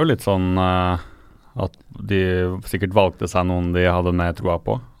 det var jo litt sånn at de sikkert valgte seg noen de hadde mer troa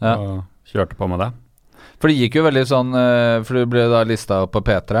på, og kjørte på med det. For det gikk jo veldig sånn, for du ble da listet på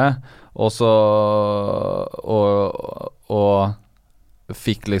P3, og så og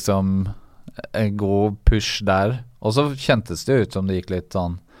fikk liksom en god push der, og så kjentes det ut som det gikk litt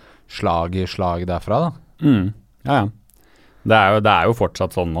sånn slag i slag derfra da. Det er jo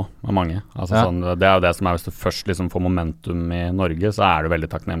fortsatt sånn nå med mange. Altså sånn, det er jo det som er, hvis du først liksom får momentum i Norge, så er det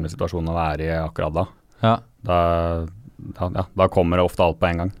veldig takknemlig situasjon å være i akkurat da. Da kommer det ofte alt på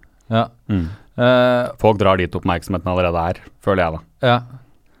en gang. Folk drar dit oppmerksomheten allerede er, føler jeg da.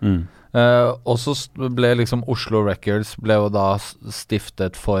 Og så ble liksom Oslo Records ble jo da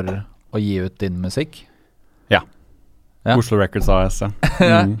stiftet for å gi ut din musikk. Oslo Records AS,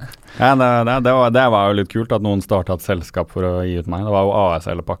 det var jo litt kult at noen startet et selskap for å gi ut meg. Det var jo AS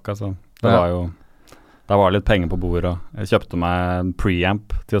eller pakka, så det var jo, det var litt penger på bordet, og jeg kjøpte meg en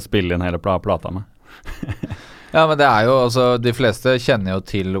preamp til å spille inn hele plata med. Ja, men det er jo, altså, de fleste kjenner jo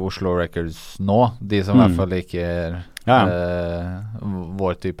til Oslo Records nå, de som i hvert fall liker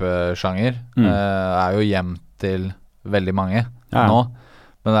vår type sjanger, er jo hjem til veldig mange nå,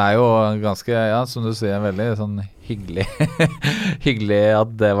 men det er jo ganske, som du sier, veldig sånn hyggelig, hyggelig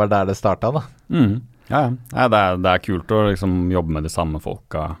at det var der det startet da. Det er kult å liksom jobbe med de samme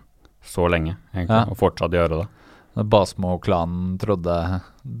folka så lenge, egentlig, og fortsatt gjøre det. Basmo-klanen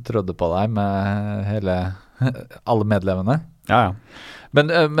trodde på deg med hele alle medlemmene. Ja.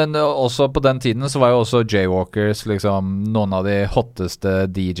 Men også på den tiden så var jo også Jaywalkers liksom noen av de hotteste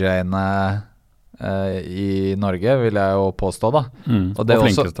DJ-ene i Norge, vil jeg jo påstå da. Og det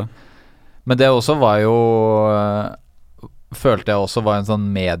flinkeste. Men det også var jo følte jeg også var en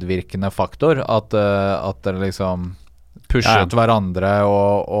sånn medvirkende faktor, at dere liksom pushet hverandre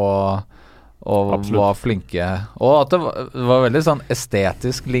og var flinke, og at det var veldig sånn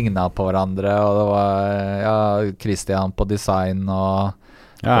estetisk lignet på hverandre, og det var Christian på design, og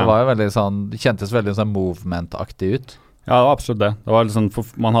det var jo veldig sånn, kjentes veldig sånn movement-aktig ut. Ja, det var absolutt det. Det var liksom,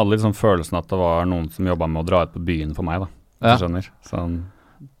 man hadde liksom følelsen at det var noen som jobbet med å dra ut på byen for meg da, hvis du skjønner. Sånn,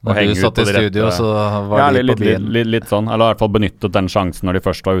 når du satt i studio, så var de på byen. Litt sånn, eller i hvert fall benyttet den sjansen når de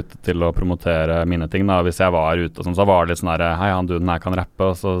først var ute til å promotere mine ting da. Hvis jeg var ute og sånn, så var det litt sånn her, hei, han duden her kan rappe,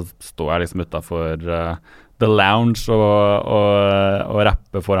 og så står jeg liksom utenfor The Lounge og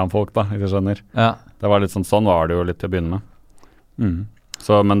rappe foran folk da, hvis du skjønner. Ja. Det var litt sånn var det jo litt til å begynne med.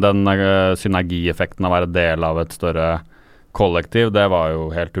 Så, men den synergieffekten av å være del av et større kollektiv, det var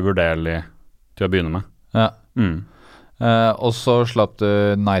jo helt uvurderlig til å begynne med. Ja. Og så slapp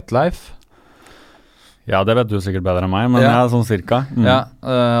du Nightlife. Ja, det vet du sikkert bedre enn meg, men sånn cirka. Ja,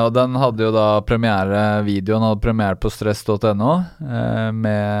 og den hadde jo da videoen hadde premiere på stress.no,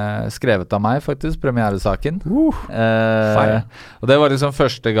 skrevet av meg faktisk, premieresaken. Og det var liksom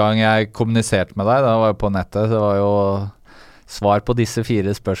første gang jeg kommuniserte med deg, da var jeg på nettet, det var jo svar på disse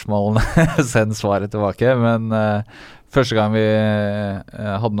 4 spørsmålene, send svaret tilbake, men første gang vi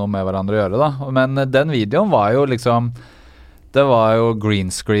hadde noe med hverandre å gjøre da. Men den videoen var jo liksom, det var jo green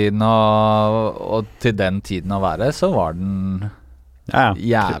screen, og til den tiden å være, så var den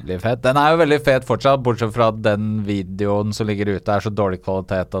jævlig fett. Den er jo veldig fet fortsatt, bortsett fra at den videoen som ligger ute så dårlig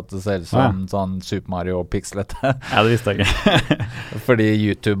kvalitet at det ser ut som sånn Super Mario pixelete. Ja, det visste jeg ikke. Fordi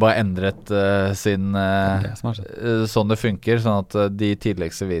YouTube har endret sin sånn det funker, sånn at de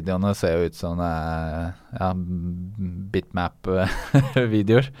tidligste videoene ser jo ut som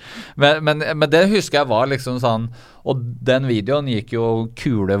bitmap-videoer. Men det husker jeg var liksom sånn, og den videoen gikk jo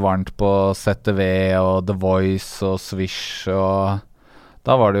kulevarmt på ZTV og The Voice og Swish, og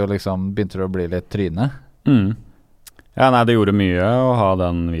da var det jo liksom, begynte det å bli litt tryne. Ja, nei, det gjorde mye å ha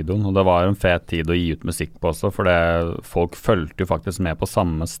den videoen, og det var en fet tid å gi ut musikk på også, for folk følte jo faktisk med på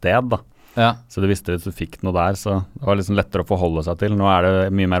samme sted da. Ja. Så du visste hvis du fikk noe der, så det var liksom lettere å forholde seg til. Nå er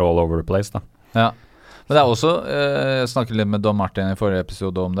det mye mer all over the place da. Ja, men det er også, jeg snakket litt med Don Martin i forrige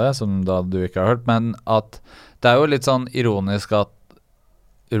episode om det, som da du ikke har hørt, men at det er jo litt sånn ironisk at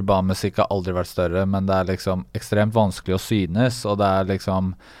urbanmusikk har aldri vært større, men det er liksom ekstremt vanskelig å synes, og det er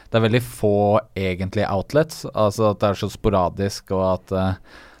liksom, det er veldig få egentlige outlets, altså at det er så sporadisk, og at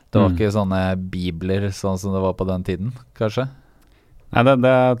det var ikke sånne bibler sånn som det var på den tiden, kanskje? Nei,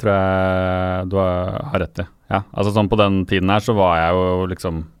 det tror jeg du har rett i. Ja, altså sånn på den tiden her så var jeg jo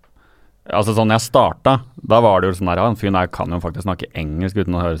liksom, altså sånn jeg startet, da var det jo sånn der, en fyr der kan jo faktisk snakke engelsk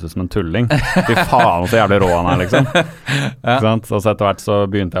uten å høres ut som en tulling. Fy faen, så jævlig rå han her, liksom. Så etter hvert så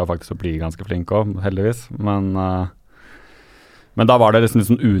begynte jeg jo faktisk å bli ganske flink også, heldigvis. Men da var det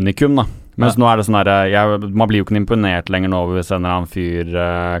liksom unikum da. Mens nå er det sånn der, man blir jo ikke imponert lenger nå hvis en eller annen fyr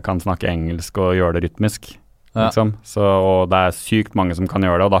kan snakke engelsk og gjøre det rytmisk. Liksom. Så, og det er sykt mange som kan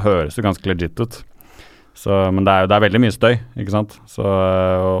gjøre det, og da høres det ganske legit ut. Så, men det er veldig mye støy, ikke sant? Så,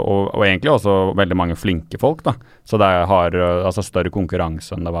 og egentlig også veldig mange flinke folk da. Så det har altså større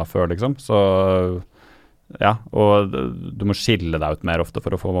konkurranse enn det var før, liksom. Så ja, og du må skille deg ut mer ofte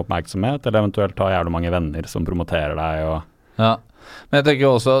for å få oppmerksomhet, eller eventuelt ha jævlig mange venner som promoterer deg. Ja, men jeg tenker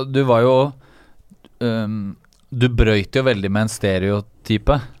også, du var jo du brøyte jo veldig med en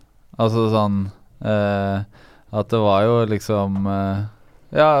stereotype. Altså sånn at det var jo liksom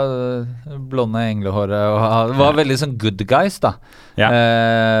blonde englehåret, og det var veldig sånn good guys da.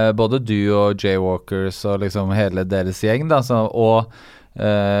 Både du og Jaywalkers og liksom hele deres gjeng da, så, og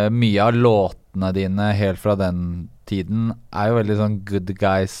mye av låtene dine helt fra den tiden er jo veldig sånn good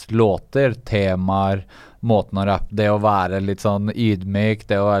guys låter, temaer, måten å rappe, det å være litt sånn ydmyk,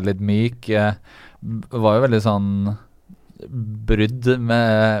 det å være litt myk, var jo veldig sånn brudd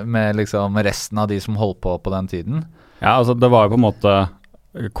med liksom resten av de som holdt på den tiden. Ja, altså det var jo på en måte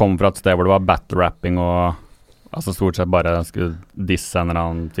kom fra et sted hvor det var battle-rapping og altså stort sett bare skulle disse en eller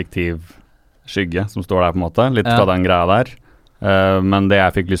annen fiktiv skygge som står der på en måte, litt fra den greia der. Men det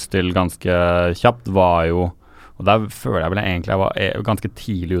jeg fikk lyst til ganske kjapt var jo, og der føler jeg vel egentlig jeg var ganske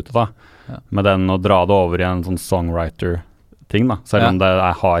tidlig ute da, med den å dra det over i en sånn songwriter-ting da, selv om det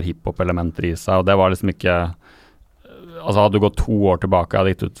har hiphop-elementer i seg, og det var liksom ikke, altså hadde du gått 2 år tilbake og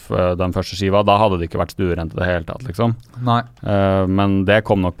hadde gitt ut den første skiva, da hadde det ikke vært stuerent i det hele tatt, liksom. Nei. Men det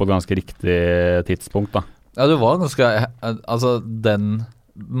kom nok på et ganske riktig tidspunkt da. Ja, du var ganske Altså, den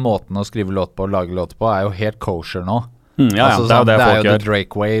måten å skrive låt på og lage låt på er jo helt kosher nå. Altså, det er jo det det folk er jo gjør. The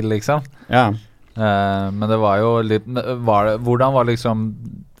Drake Way, liksom. Ja. Men det var jo litt hvordan var liksom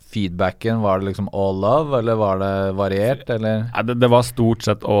feedbacken? Var det liksom all love, eller var det variert, eller? Nei, det var stort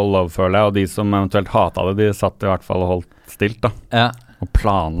sett all love, føler jeg, og de som eventuelt hatet det, de satt i hvert fall og holdt stilt, da. Ja. Og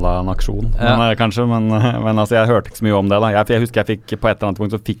planla en aksjon, Ja. men altså, jeg hørte ikke så mye om det, da. Jeg husker jeg fikk, på et eller annet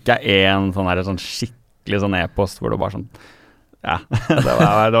punkt, så fikk jeg en sånn skikkelig sånn e-post, hvor det var sånn, ja,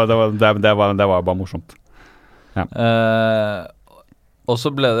 det var bare morsomt. Ja. Og så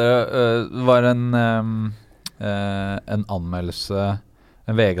ble det var en anmeldelse,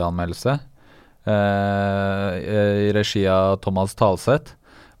 en VG-anmeldelse, i regi av Thomas Talseth,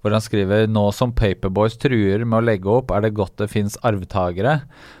 hvor han skriver: nå som Paperboys truer med å legge opp, er det godt det finnes arvtagere.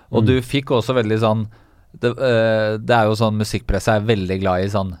 Og du fikk også veldig sånn det er jo sånn, musikkpresset er veldig glad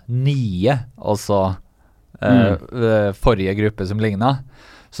i sånn nye, altså forrige gruppe som lignet.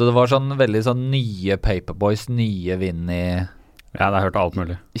 Så det var sånn veldig sånn nye Paperboys, nye Vinnie. Ja, det har hørt alt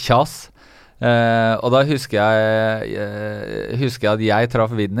mulig. Kjas. Og da husker jeg at jeg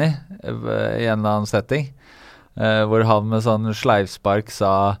traff Vinnie i en eller annen setting, hvor han med sånn sleivspark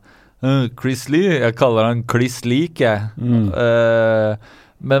sa Chris Lee, jeg kaller han Chris Leak, jeg.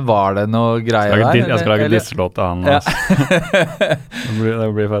 Men var det noe greie der? Jeg skal lage disselåt til han. Ja. Det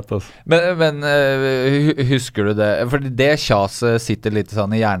blir fett, altså. Men husker du det? For det kjaset sitter litt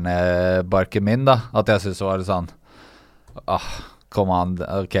sånn i hjernebarken min, da. At jeg synes det var sånn kom an,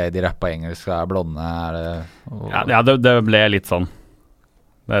 ok, de rapper engelsk, er blonde, er det... Ja, det ble litt sånn.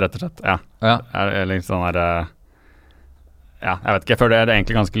 Det er rett og slett, ja. Er litt sånn der... Ja, jeg vet ikke, jeg føler det er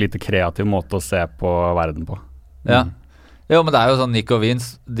egentlig ganske lite kreativ måte å se på verden på. Ja. Jo, men det er jo sånn, Nick og Vince,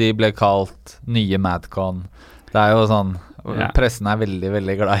 de ble kalt nye Madcon. Det er jo sånn, pressen er veldig,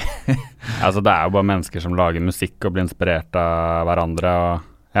 veldig glad i. Altså, det er jo bare mennesker som lager musikk og blir inspirert av hverandre,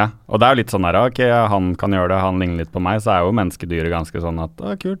 og det er jo litt sånn der, ok, han kan gjøre det, han ligner litt på meg, så er jo menneskedyret ganske sånn at,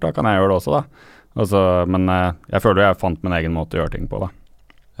 kult, da kan jeg gjøre det også, da. Altså, men jeg føler jeg fant min egen måte å gjøre ting på, da.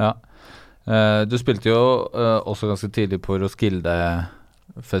 Ja. Du spilte jo også ganske tidlig på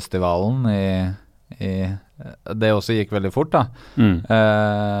Roskilde-festivalen det også gikk veldig fort, da.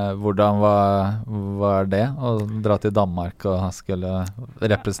 Hvordan var det å dra til Danmark og skulle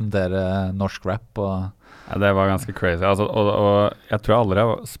representere norsk rap? Ja, det var ganske crazy. Altså, og jeg tror jeg aldri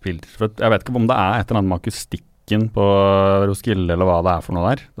har spilt, for jeg vet ikke om det er et eller annet med akustikken på Roskilde eller hva det er for noe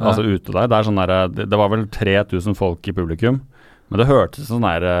der. Altså ute der. Det er sånn der, det var vel 3000 folk i publikum. Men det hørtes sånn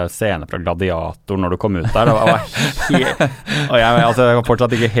der scene fra Gladiator når du kom ut der. Det var helt... Og jeg var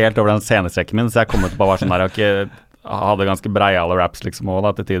fortsatt ikke helt over den scenestrekken min, så jeg kom ut og bare var sånn der, jeg hadde ganske breiale raps liksom også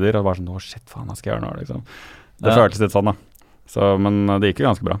da, til tider, og var sånn, shit, faen, hva skal jeg gjøre nå, liksom. Det føltes litt sånn, da. Så, men det gikk jo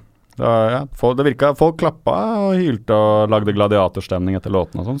ganske bra. Det virket, folk klappa og hylte og lagde gladiatorstemning etter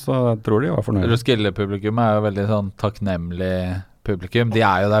låten og sånn, så jeg tror de var fornøyde. Roskilde-publikum er jo veldig sånn takknemlig publikum. De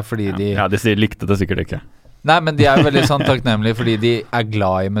er jo der fordi de... Ja, de likte det sikkert ikke. Nei, men de er jo veldig sånn takknemlige fordi de er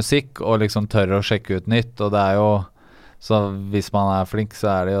glad i musikk og liksom tør å sjekke ut nytt, og det er jo, så hvis man er flink,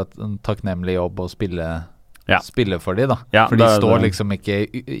 så er det jo en takknemlig jobb å spille for de, da. Ja, for de står liksom ikke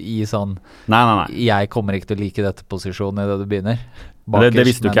i sånn Nei. Jeg kommer ikke til å like dette posisjonen i det du begynner. Det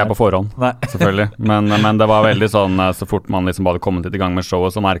visste jo ikke jeg på forhånd, selvfølgelig. Men det var veldig sånn, så fort man liksom hadde kommet litt i gang med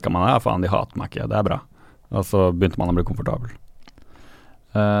showet, så merket man, faen, de hater meg ikke, det er bra. Og så begynte man å bli komfortabel.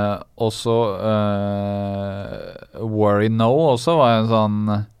 Også Worry No også var et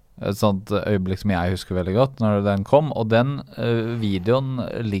sånt øyeblikk som jeg husker veldig godt når den kom, og den videoen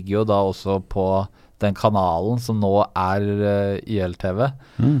ligger jo da også på den kanalen som nå er ILTV,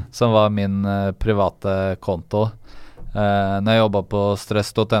 som var min private konto. Når jeg jobbet på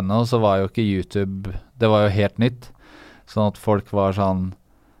stress.no, så var jo ikke YouTube, det var jo helt nytt, sånn at folk var sånn,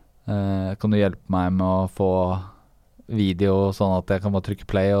 kan du hjelpe meg med å få video sånn at jeg kan bare trykke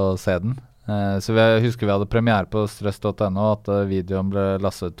play og se den. Så jeg husker vi hadde premiere på stress.no, at videoen ble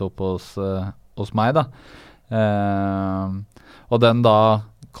lastet opp hos meg, da. Og den da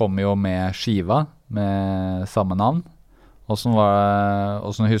kom jo med skiva, med samme navn.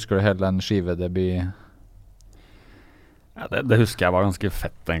 Hvordan husker du hele den skivedebut? Ja, det husker jeg var ganske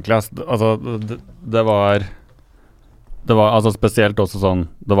fett, egentlig. Altså, det var altså spesielt også sånn,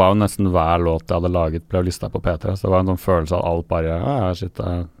 det var jo nesten hver låt jeg hadde laget ble lista på P3, så det var en sånn følelse av alt bare,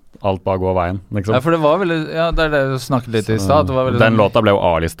 alt bare går veien, liksom. Ja, for det var veldig, det er det du snakket litt i sted. Den låta ble jo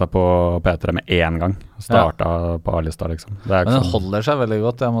A-lista på P3 med en gang, startet på A-lista, liksom. Men den holder seg veldig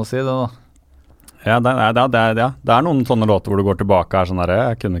godt, jeg må si det da. Ja, det er noen sånne låter hvor du går tilbake her sånn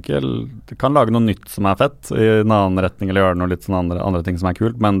der, jeg kan lage noe nytt som er fett, i en annen retning, eller gjøre noe litt sånn andre ting som er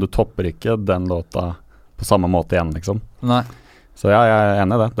kult, men du topper ikke den låta på samme måte igjen, liksom. Nei. Så ja, jeg er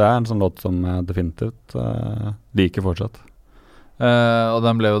enig i det. Det er en sånn låt som jeg definitivt liker fortsatt. Og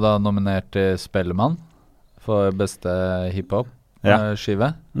den ble jo da nominert til Spellemann for beste hiphop-skive.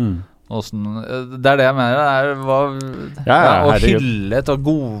 Det er det jeg mener. Og hyllet og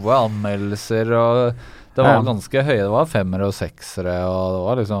gode anmeldelser, og det var ganske høye. Det var 5-ere og 6-ere, og det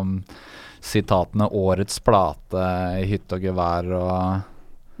var liksom sitatene 'Årets plate' i hytt og gevær og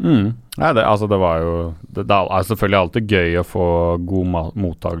Ja, det var jo det er selvfølgelig alltid gøy å få god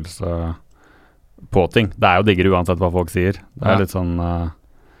mottagelse på ting. Det er jo diggere uansett hva folk sier. Det er litt sånn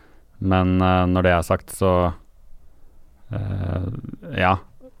men når det er sagt, så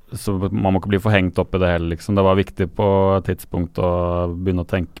så man må ikke bli for hengt opp i det hele, liksom. Det var viktig på et tidspunkt å begynne å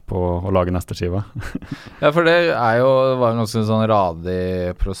tenke på å lage neste skive. Ja, for det var en ganske sånn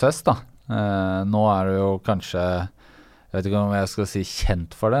radig prosess, da. Nå er det jo kanskje, jeg vet ikke om jeg skal si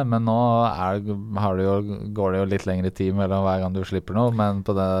kjent for det, men nå går det jo litt lengre tid mellom hver gang du slipper noe, men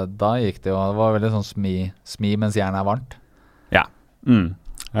på da gikk det var veldig sånn smi mens jernet er varmt. Ja.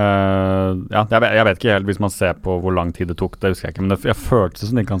 Jeg vet ikke helt hvis man ser på hvor lang tid det tok, det husker jeg ikke, men jeg følte det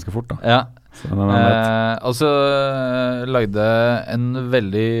som det gikk ganske fort da. Ja. Og så lagde en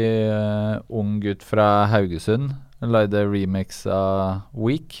veldig ung gutt fra Haugesund, lagde remix av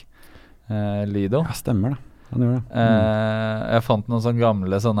Week, Lido. Ja, stemmer det. Han gjør det. Jeg fant noen sånne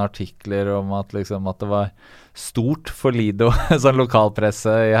gamle sånne artikler om at, liksom, at det var stort for Lido, sånn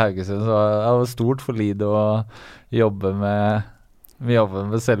lokalpresse i Haugesund, så det var stort for Lido å jobbe med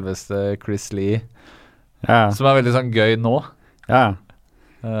selveste Chris Lee, som er veldig sånn gøy nå. Ja.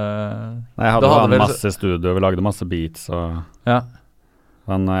 Jeg hadde masse studio, vi lagde masse beats,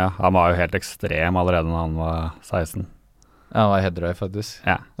 men han var jo helt ekstrem allerede når han var 16. Ja, han var helt drøy faktisk.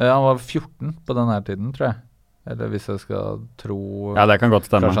 Han var 14 på denne tiden, tror jeg. Eller hvis jeg skal tro... Ja, det kan godt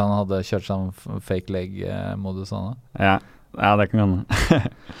stemme. Kanskje han hadde kjørt sånn fake leg-modus sånn. Ja, det kan hende.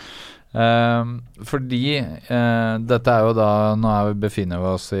 Fordi dette er jo da, befinner vi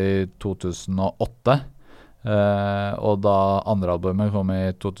oss i 2008, og da andre albumet kom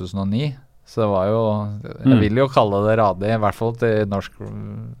i 2009, så det var jo, jeg vil jo kalle det radig, i hvert fall til norsk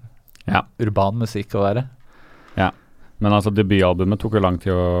urban musikk å være. Ja, men altså debutalbumet tok jo lang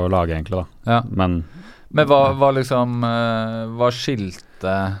tid å lage egentlig da. Ja. Men hva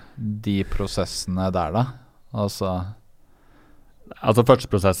skilte de prosessene der da? Altså første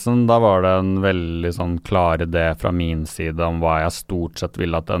prosessen, da var det en veldig sånn klar idé fra min side om hva jeg stort sett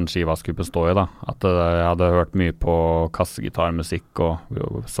ville at den skiva skulle bestå i da. At jeg hadde hørt mye på kassegitarmusikk og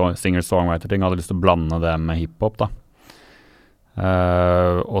singer-songwriter-ting, hadde lyst til å blande det med hiphop da.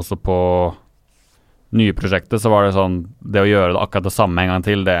 Også på nye prosjekter så var det sånn, det å gjøre det akkurat det samme en gang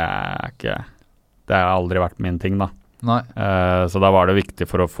til, det har aldri vært min ting da. Nei. Så da var det viktig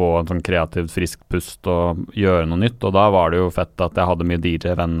for å få en sånn kreativt frisk pust og gjøre noe nytt, og da var det jo fett at jeg hadde mye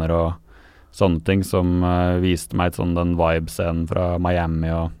DJ-venner og sånne ting som viste meg sånn den vibe-scenen fra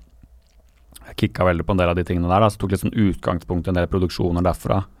Miami, og jeg kikket veldig på en del av de tingene der da, så tok litt sånn utgangspunkt i en del produksjoner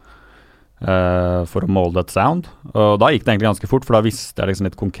derfra for å molde et sound, og da gikk det egentlig ganske fort, for da visste jeg liksom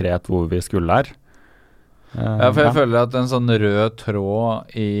litt konkret hvor vi skulle her. For jeg føler at en sånn rød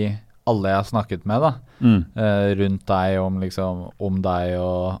tråd i alle jeg har snakket med da, rundt deg, om deg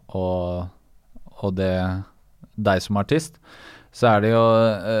og deg som artist, så er det jo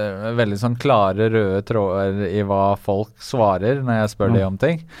veldig sånn klare røde tråder i hva folk svarer når jeg spør dem om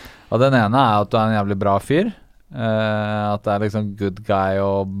ting. Og den ene er at du er en jævlig bra fyr, at det er liksom good guy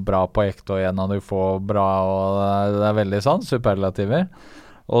og bra på ekte og igjen, og du får bra, og det er veldig sånn, superlativer.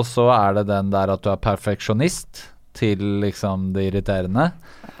 Og så er det den der at du er perfeksjonist til liksom det irriterende,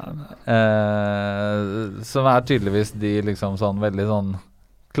 som er tydeligvis de liksom sånn veldig sånn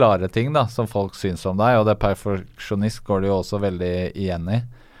klare ting da, som folk syns om deg, og det perfeksjonist går det jo også veldig igjen i.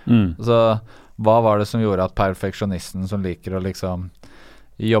 Så hva var det som gjorde at perfeksjonisten som liker å liksom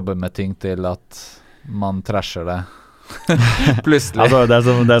jobbe med ting til at man trasher det plutselig? Altså det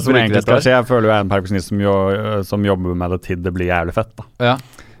som egentlig skal skje, jeg føler jo jeg er en perfeksjonist som jobber med det til det blir jævlig fett da. Ja.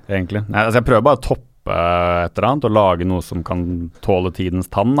 Egentlig. Nei, altså jeg prøver bare å toppe et eller annet og lage noe som kan tåle tidens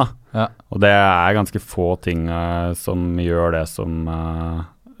tann da. Ja. Og det er ganske få ting som gjør det som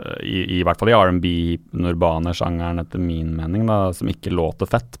i hvert fall i R&B, den urbane sjangeren etter min mening da, som ikke låter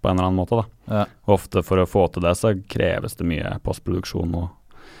fett på en eller annen måte da. Ja. Ofte for å få til det så kreves det mye postproduksjon og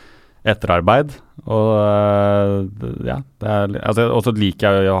etterarbeid, og og så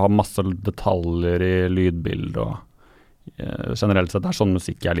liker jeg å ha masse detaljer i lydbild, og generelt sett det er sånn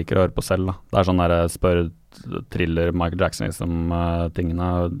musikk jeg liker å høre på selv da. Det er sånn der spør thriller Michael Jackson liksom tingene,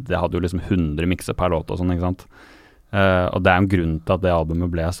 det hadde jo liksom 100 mixer per låt og sånn, ikke sant? Og det en grunn til at det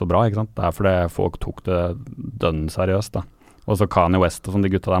albumet ble så bra, ikke sant? Det fordi folk tok det dønn seriøst da. Og så Kanye West og sånn,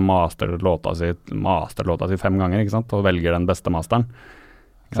 de gutta der master låta si 5 ganger, ikke sant? Og velger den beste masteren.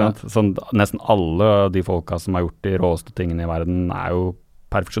 Ikke sant? Sånn, nesten alle de folka som har gjort de råeste tingene i verden jo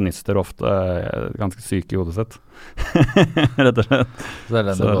perfeksjonister, ofte ganske syke i hodet sitt. Rett og slett. Så det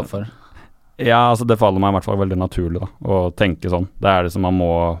den du går for? Ja, altså det faller meg i hvert fall veldig naturlig da, å tenke sånn. Det liksom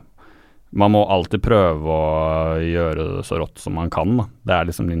man må alltid prøve å gjøre det så rått som man kan da. Det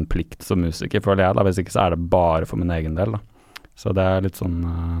liksom din plikt som musiker, føler jeg da. Hvis ikke så det bare for min egen del da. Så det litt sånn,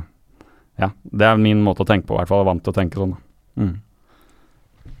 ja, det min måte å tenke på, i hvert fall. Jeg vant til å tenke sånn da.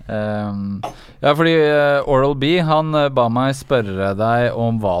 Ja, fordi Oral B, han ba meg spørre deg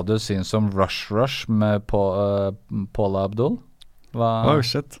om hva du syns om Rush Rush med Paula Abdul. Oh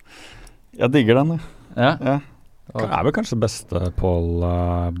shit, jeg digger den. Ja. Det vel kanskje beste Paula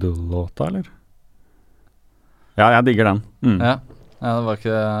Abdul-låta, eller? Ja, jeg digger den. Ja, det var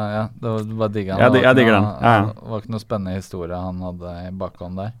ikke det var digget han. Jeg digger den. Det var ikke noe spennende historie han hadde i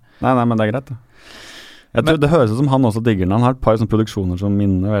bakhånd der. Nei, men det greit det. Jeg tror det høres ut som han også digger den. Han har et par sånne produksjoner som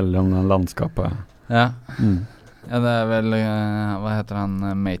minner veldig om den landskapet. Ja. Ja, det vel hva heter han?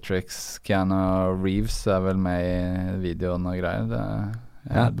 Matrix, Keanu Reeves vel med i videoen og greier.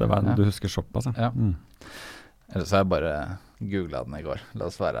 Du husker såpass, ja. Eller så har jeg bare googlet den i går. La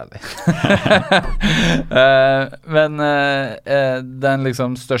oss være ærlig. Men den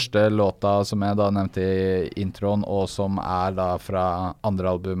liksom største låta som jeg da nevnte i introen, og som da fra andre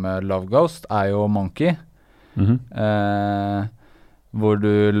albumet Love Ghost, jo Monkey. Hvor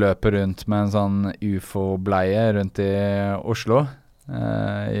du løper rundt med en sånn UFO-bleie rundt i Oslo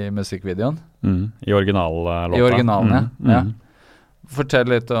i musikkvideoen. I originallåta. I originalen, ja. Fortell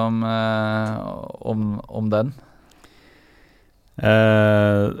litt om den.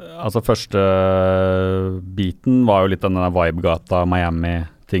 Altså første biten var jo litt den der Vibe-gata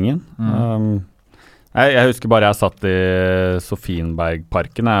Miami-tingen. Jeg husker bare jeg satt i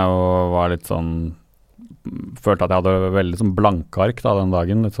Sofienbergparken og var litt sånn, følte at jeg hadde veldig sånn blanke ark da den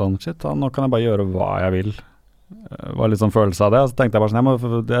dagen, litt sånn, shit, nå kan jeg bare gjøre hva jeg vil. Det var litt sånn følelse av det, og så tenkte jeg bare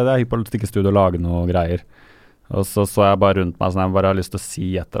sånn, det hypp på å stikke i studio og lage noe greier. Og så jeg bare rundt meg, sånn, jeg bare har lyst til å si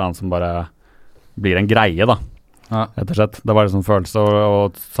et eller annet som bare blir en greie da. Rett og slett. Det var en sånn følelse,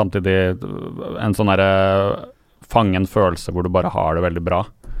 og samtidig en sånn der fange en følelse hvor du bare har det veldig bra.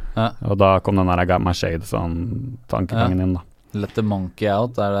 Og da kom den der I got my shade sånn tankegangen inn da. Let the monkey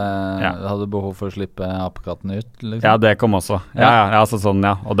out, hadde du behov for å slippe apekatten ut? Liksom? Ja, det kom også. Altså sånn,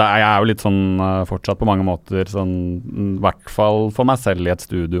 og det jo litt sånn fortsatt på mange måter, sånn, i hvert fall for meg selv i et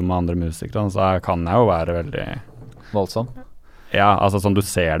studio med andre musikere, så kan jeg jo være veldig voldsom. Ja, altså sånn du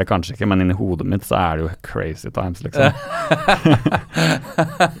ser det kanskje ikke, men inni hodet mitt så det jo crazy times, liksom.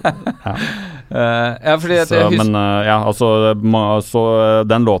 Fordi at jeg men altså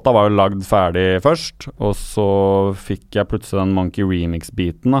den låta var jo lagd ferdig først, og så fikk jeg plutselig den Monkey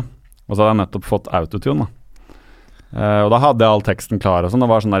Remix-biten da, og så hadde jeg nettopp fått autotune da. Og da hadde jeg all teksten klar og sånn.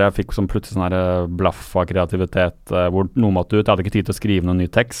 Det var sånn der jeg fikk plutselig sånn der blaff av kreativitet hvor noe måtte ut. Jeg hadde ikke tid til å skrive noen ny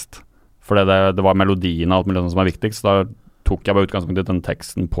tekst, for det var melodien og alt mulig som var viktigst. Da tok jeg bare utgangspunkt i den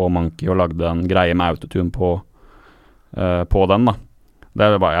teksten på Monkey og lagde en greie med autotune på den da.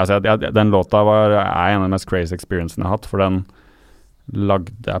 Den låta en av de mest crazy experiencene jeg har hatt, for den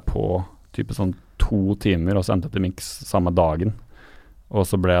lagde jeg på type sånn 2 timer og sendte til mix samme dagen, og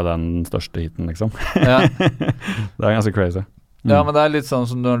så ble den største hiten liksom. Ja. Det ganske crazy. Ja, men det litt sånn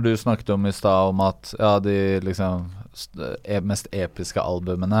som når du snakket om i sted, om at de liksom mest episke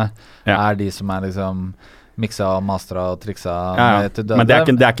albumene de som liksom miksa, mastra og triksa til døde. Men det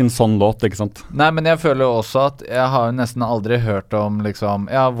er ikke en sånn låt, ikke sant? Nei, men jeg føler jo også at jeg har jo nesten aldri hørt om liksom,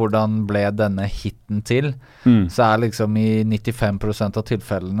 hvordan ble denne hitten til? Så liksom i 95% av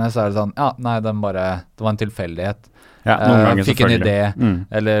tilfellene så det sånn, nei, det var en tilfeldighet. Noen ganger fikk en idé,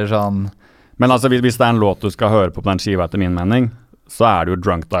 eller sånn. Men altså, hvis det en låt du skal høre på den skiva etter min mening, så det jo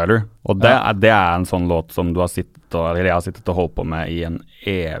Drunk Dialer, og det en sånn låt som du har jeg har sittet og holdt på med i en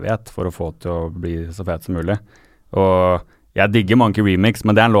evighet for å få til å bli så fet som mulig. Og jeg digger Monkey Remix,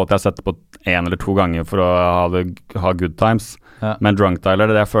 men det en låt jeg setter på 1 eller 2 ganger for å ha good times. Men Drunk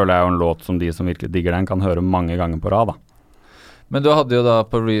Dialer, det føler jeg jo en låt som de som virkelig digger den kan høre mange ganger på rad da. Men du hadde jo da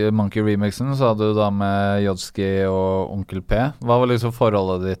på Monkey Remixen, så hadde du da med Jodski og Onkel P. Hva var liksom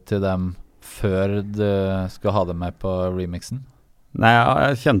forholdet ditt til dem før du skal ha dem med på remixen? Nei,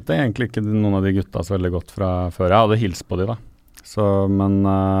 jeg kjente egentlig ikke noen av de gutta så veldig godt fra før. Jeg hadde hilst på de da. Så, men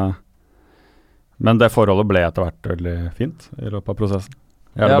det forholdet ble etter hvert veldig fint i løpet av prosessen.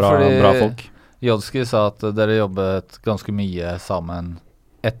 Bra folk. Jodski sa at dere jobbet ganske mye sammen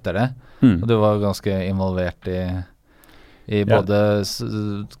etter det, og du var ganske involvert i I både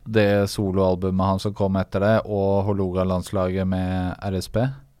det soloalbumet han som kom etter det, og Hålogalandslaget med RSP.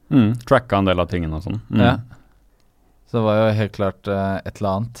 Tracka en del av tingene og sånn. Ja. Så det var jo helt klart et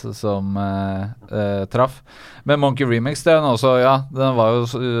eller annet som traff. Men Monkey Remix, den også, den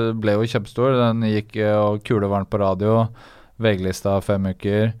ble jo kjempestor. Den gikk kulevarmt på radio, VG-lista 5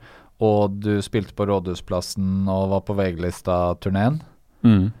 uker, og du spilte på Rådhusplassen og var på VG-lista-turneen.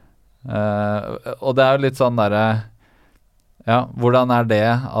 Og det er jo litt sånn derre, hvordan er det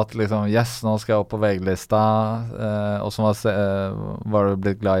at liksom, yes, nå skal jeg opp på VG-lista, og så var du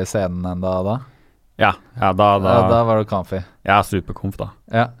blitt glad i scenen enda da? Ja, da var du comfy. Ja, superkomf da.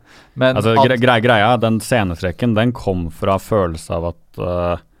 Ja. Men altså, greia, den scenestrekken, den kom fra følelse av at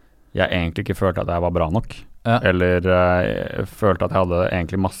jeg egentlig ikke følte at jeg var bra nok. Ja. Eller følte at jeg hadde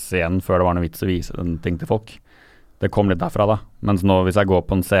egentlig masse igjen før det var noe vits å vise den ting til folk. Det kom litt derfra da. Mens nå, hvis jeg går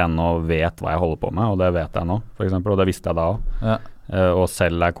på en scene og vet hva jeg holder på med, og det vet jeg nå, for eksempel, og det visste jeg da også, og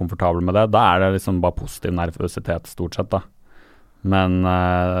selv er komfortabel med det, da er det liksom bare positiv nervøsitet stort sett da. Men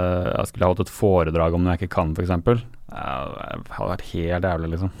jeg skulle ha hatt et foredrag om noe jeg ikke kan, for eksempel. Det hadde vært helt jævlig,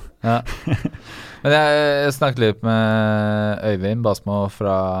 liksom. Ja. Men jeg snakket litt med Øyvind Basmo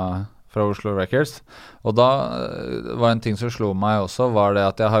fra Oslo Records, og da var en ting som slo meg også, var det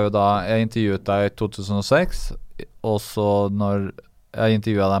at jeg intervjuet deg i 2006, og så når jeg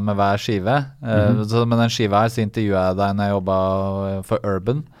intervjuet deg med hver skive, så med den skiva her så intervjuet jeg deg når jeg jobbet for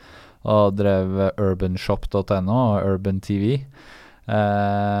Urban, og drev urbanshop.no og Urban TV.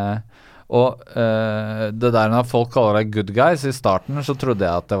 Og det der når folk kaller deg good guys i starten, så trodde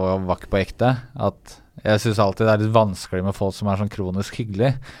jeg at det var ikke på ekte. At jeg synes alltid det er litt vanskelig med folk som er sånn kronisk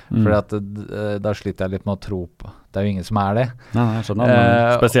hyggelig, fordi at da sliter jeg litt med å tro på. Det er jo ingen som er det. Nei, jeg skjønner,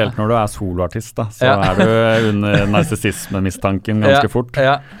 men spesielt når du er soloartist da, så er du under narsissisme-mistanken ganske fort.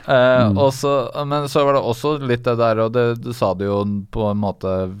 Ja, men så var det også litt det der, og du sa det jo på en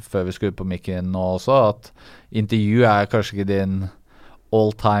måte før vi skulle på mikken nå også, at intervju er kanskje ikke din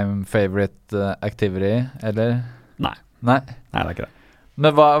all-time favorite activity, eller? Nei, det er ikke det.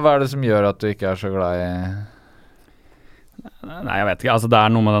 Men hva er det som gjør at du ikke er så glad i? Nei, jeg vet ikke, altså det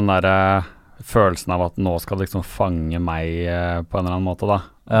er noe med den der følelsen av at nå skal det liksom fange meg på en eller annen måte da.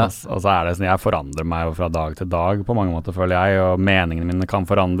 Og så er det sånn, jeg forandrer meg jo fra dag til dag på mange måter, føler jeg, og meningene mine kan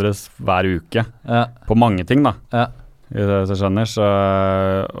forandres hver uke på mange ting da. Hvis jeg skjønner, så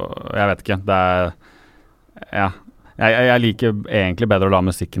jeg vet ikke, det er jeg liker egentlig bedre å la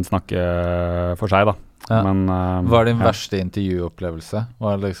musikken snakke for seg da. Men, hva er din verste intervjuopplevelse?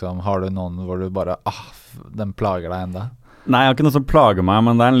 Har du noen hvor du bare, den plager deg enda? Nei, jeg har ikke noe som plager meg,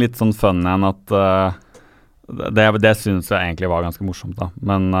 men det er en litt sånn fun igjen at det synes jeg egentlig var ganske morsomt da.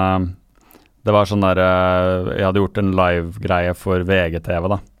 Men det var sånn der, jeg hadde gjort en live-greie for VGTV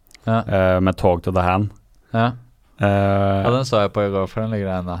da, med Talk to the Hand. Den så jeg på i går, for den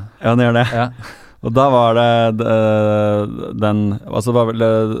ligger enda. Ja, den gjør det. Og da var det altså var vel,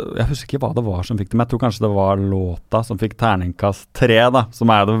 jeg husker ikke hva det var som fikk det, men jeg tror kanskje det var låta som fikk terningkast 3 da, som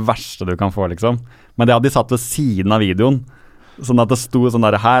er det verste du kan få liksom. Men det hadde de satt ved siden av videoen, sånn at det stod sånn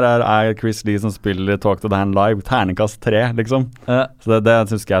der, her er Chris Lee som spiller Talk to the Hand live, terningkast 3 liksom. Så det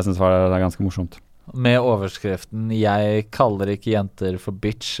synes jeg var ganske morsomt. Med overskriften, jeg kaller ikke jenter for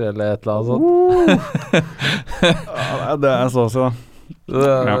bitch, eller et eller annet sånt. Det er så også da.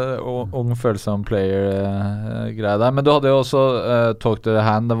 Ung følsom player-greie der. Men du hadde jo også Talk to the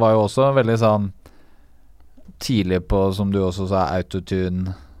Hand. Det var jo også veldig sånn tidlig på, som du også sa,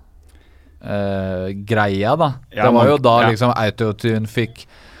 autotune greia da. Det var jo da liksom autotune fikk.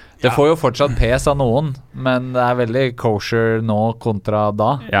 Det får jo fortsatt pes av noen, men det er veldig kosher nå kontra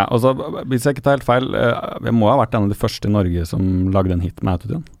da. Ja, og så hvis jeg ikke tar helt feil, jeg må ha vært en av de første i Norge som lagde en hit med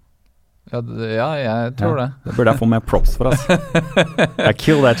autotune. Ja, jeg tror det. Det burde jeg få mer props for, altså. I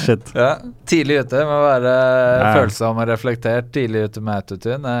kill that shit. Tidlig ute med å være følsom og reflektert. Tidlig ute med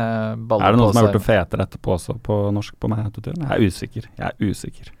autotune. Er det noen som har gjort det fetere etterpå også på norsk på med autotune? Jeg er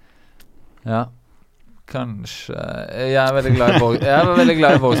usikker. Ja, kanskje. Jeg er veldig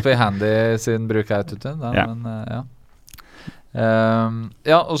glad i Volksby Handy sin bruk av autotune. Men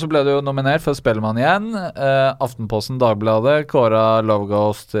og så ble du jo nominert for Spellemann igjen. Aftenposten Dagbladet kåret Love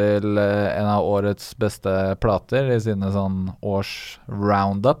Ghost til en av årets beste plater i sine sånn års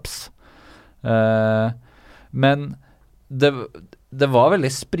roundups. Men det var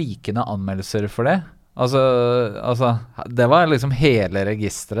veldig sprikende anmeldelser for det. Altså det var liksom hele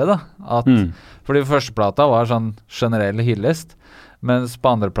registret da. Fordi første plata var sånn generell hyllest, mens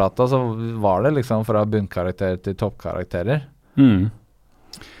på andre plata så var det liksom fra bunnkarakter til toppkarakterer.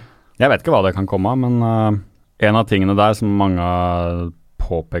 Jeg vet ikke hva det kan komme av, men en av tingene der som mange har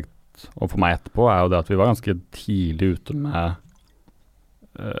påpekt og for meg etterpå, jo det at vi var ganske tidlig ute med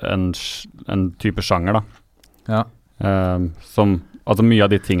en type sjanger, da. Ja. Altså mye av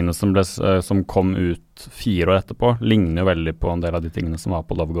de tingene som kom ut 4 år etterpå, ligner jo veldig på en del av de tingene som var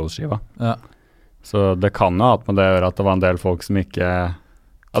på Love Goes-skiva. Ja. Så det kan jo ha hatt med det å gjøre at det var en del folk som ikke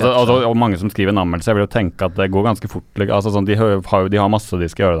og mange som skriver en anmeldelse. Jeg vil jo tenke at det går ganske fort. Altså sånn, de har masse de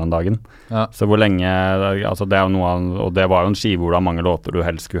skal gjøre den dagen. Ja. Så hvor lenge altså det er jo noe og det var jo en skive hvor det er mange låter du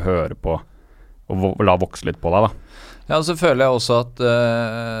helst skulle høre på og la vokse litt på deg, da. Ja, og så føler jeg også at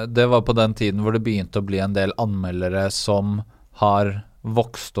det var på den tiden hvor det begynte å bli en del anmeldere som har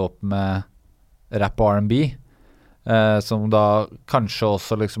vokst opp med rap og R&B, som da kanskje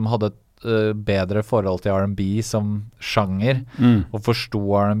også liksom hadde et bedre forhold til R&B som sjanger, og forsto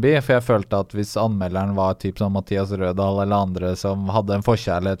R&B, for jeg følte at hvis anmelderen var typ som Mathias Rødahl eller andre som hadde en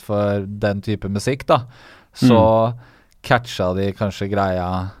forkjærlighet for den type musikk da, så catcha de kanskje greia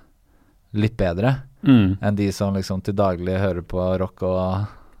litt bedre enn de som liksom til daglig hører på rock og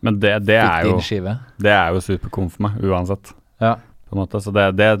men det er jo superkom for meg, uansett. Ja. På en måte, så det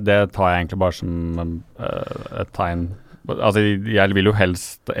tar jeg egentlig bare som et tegn. Altså, jeg vil jo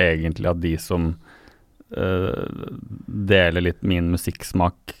helst egentlig at de som deler litt min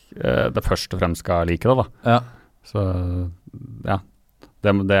musikksmak, det først og fremst skal like det, da. Ja. Så, ja.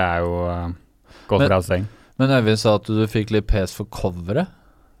 Det er jo godt for deg å si. Men Øyvind sa at du fikk litt pes for coveret.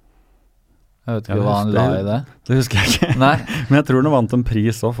 Jeg vet ikke hva han la i det. Det husker jeg ikke. Nei. Men jeg tror han vant en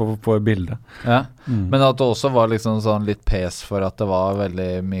pris også på bildet. Ja, men at det også var liksom sånn litt pes for at det var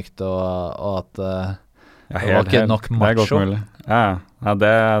veldig mykt, og at det var ikke nok macho. Det er godt mulig. Ja, det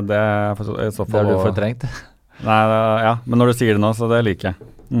i så fall. Det har du fortrengt. Nei, ja, men når du sier det nå, så det liker jeg.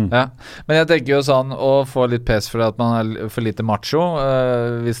 Ja, men jeg tenker jo sånn å få litt pes for at man er for lite macho,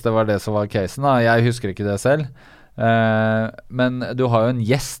 hvis det var det som var casen da. Jeg husker ikke det selv. Men du har jo en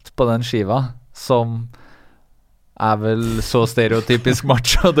gjest på den skiva som er vel så stereotypisk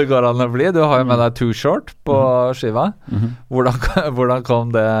macho det går an å bli. Du har jo med deg Too Short på skiva. Hvordan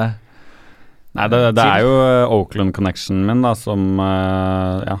kom det? Nei, det er jo Oakland Connection min da, som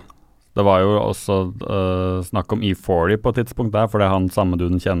ja, det var jo også snakk om E40 på et tidspunkt der, for det er han samme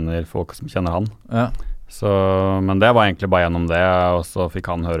duden kjenner folk som kjenner han. Ja. Så, men det var egentlig bare gjennom det, og så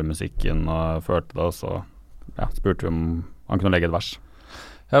fikk han høre musikken og følte det, og så ja, spurte vi om han kunne legge et vers.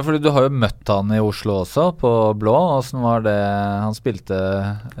 Ja, fordi du har jo møtt han i Oslo også, på Blå. Hvordan var det? Han spilte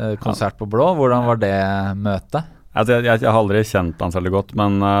konsert på Blå. Hvordan var det møtet? Altså, jeg har aldri kjent han særlig godt,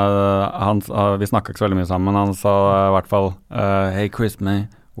 men vi snakket ikke så veldig mye sammen. Han sa i hvert fall Hey Chris, man,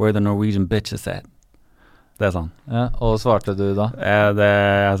 where the Norwegian bitches at? Det sa han. Ja, og svarte du da?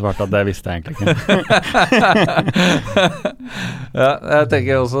 Jeg svarte at det visste jeg egentlig ikke. Ja, jeg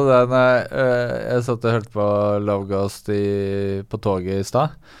tenker også det jeg satt og hørte på Love Ghost på toget i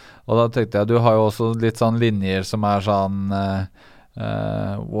sted, og da tenkte jeg, du har jo også litt sånn linjer som er sånn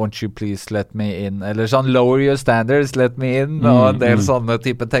won't you please let me in, eller sånn lower your standards, let me in, og en del sånne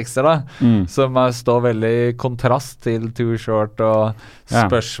type tekster da, som står veldig i kontrast til Too Short og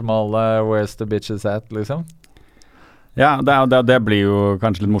spørsmålet where's the bitches at, liksom. Ja, det blir jo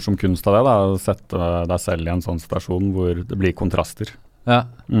kanskje litt morsom kunst av det da, å sette deg selv i en sånn situasjon hvor det blir kontraster. Ja,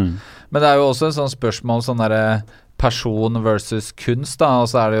 men det er jo også en sånn spørsmål, sånn der person versus kunst da, og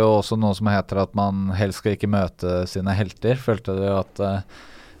så er det jo også noe som heter at man helst skal ikke møte sine helter. Følte du at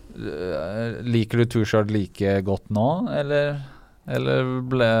liker du Too Short like godt nå, eller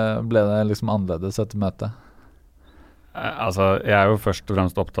ble det liksom annerledes etter møtet? Altså, jeg er jo først og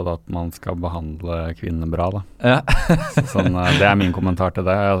fremst opptatt av at man skal behandle kvinner bra da. Ja. Sånn, det er min kommentar til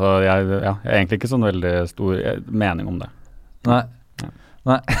det. Altså, jeg er egentlig ikke sånn veldig stor mening om det. Nei.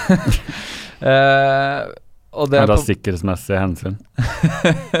 Og det er sikkerhetsmessige hensyn.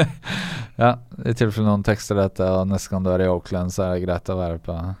 Ja, i tilfelle noen tekster dette, og neste gang du er i Oakland, så er det greit å være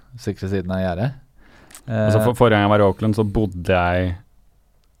på sikre siden av gjerdet. Altså forrige gang jeg var i Oakland, så bodde jeg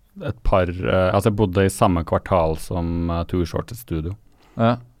jeg bodde i samme kvartal som Too Short studio.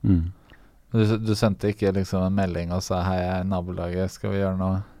 Ja. Du sendte ikke liksom en melding og sa hei, jeg er i nabolaget, skal vi gjøre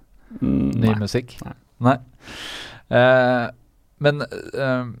noe ny musikk? Nei. Men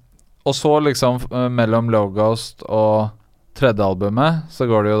og så liksom mellom Love Ghost og tredje albumet så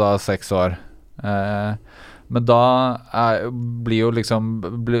går det jo da 6 år. Men da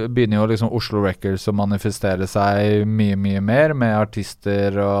begynner jo liksom Oslo Records å manifestere seg mye mer med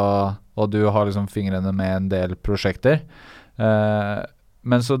artister, og du har liksom fingrene med en del prosjekter.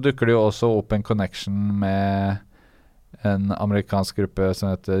 Men så dukker det jo også opp en connection med en amerikansk gruppe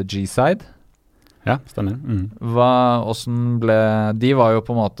som heter G-Side. Ja, stemmer. Hvordan ble de var jo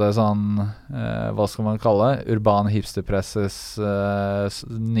på en måte sånn hva skal man kalle urban hipsterpresses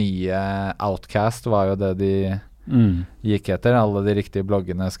nye outcast var jo det de gikk etter. Alle de riktige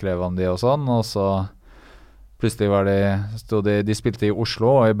bloggene skrev om de og sånn, og så plutselig var de spilte i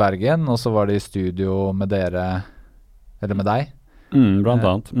Oslo og i Bergen, og så var de i studio med dere, eller med deg. Blant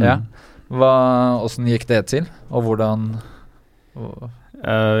annet. Ja. Hvordan gikk det til, og hvordan...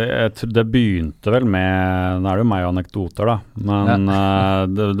 Jeg tror det begynte vel med, nå er det jo meg og anekdoter da, men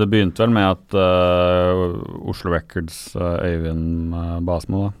det begynte vel med at Oslo Records, Øyvind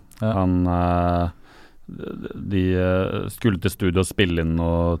Basmo da, han... de skulle til studio og spille inn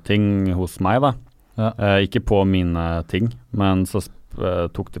noe ting hos meg da. Ikke på mine ting, men så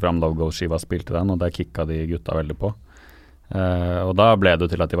tok de fram Logo-skiva og spilte den, og der kicka de gutta veldig på. Og da ble det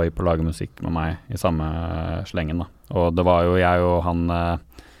til at de var på å lage musikk med meg i samme slengen da. Og det var jo jeg og han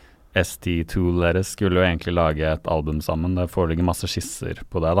ST2 deres skulle jo egentlig lage et album sammen. Det foreligger masse skisser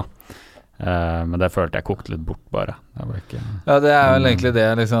på det da. Men det følte jeg kokte litt bort bare. Det var ikke, ja, det er vel egentlig det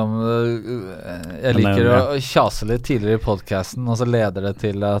liksom. Jeg liker å kjase litt tidligere i podcasten, og så leder det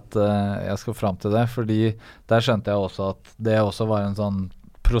til at jeg skal frem til det, fordi der skjønte jeg også at det også var en sånn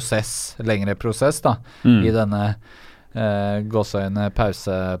prosess, lengre prosess da, i denne gåsøyne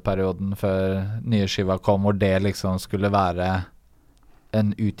pauseperioden før nye skiva kom, hvor det liksom skulle være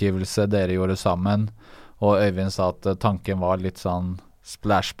en utgivelse dere gjorde sammen, og Øyvind sa at tanken var litt sånn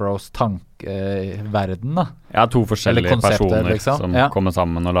Splash Bros verden da. Ja, to forskjellige personer liksom. Som kommer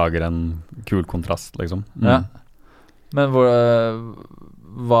sammen og lager en kul kontrast liksom. Ja. Men hva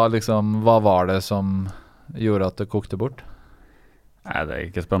var det som gjorde at det kokte bort? Nei, det er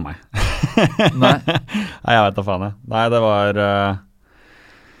ikke spør meg. Nei? Nei, jeg vet da faen jeg. Nei, det var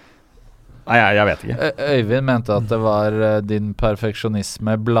Nei, jeg vet ikke. Øyvind mente at det var din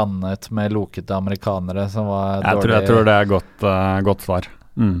perfeksjonisme blandet med lokete amerikanere som var dårlig. Jeg tror det er godt svar.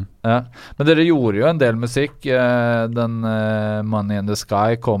 Ja. Men dere gjorde jo en del musikk. Den Money in the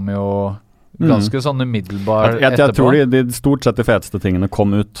Sky kom jo ganske sånn umiddelbar etterpå. Jeg tror de stort sett de feteste tingene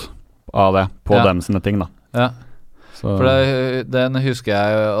kom ut av det, på dem sine ting da. Ja. Så. For den husker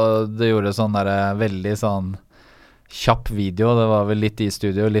jeg, og det gjorde sånn der veldig sånn kjapp video. Det var vel litt i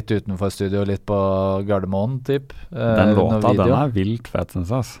studio, litt utenfor studio, litt på Gardermoen typ. Den låta, den er vilt fet, synes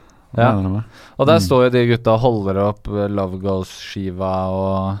jeg. Ja. Og der står jo de gutta og holder opp Love Goes-skiva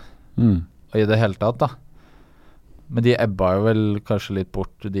og i det hele tatt da. Men de ebba jo vel kanskje litt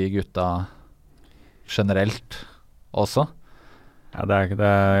bort, de gutta generelt også. Ja, det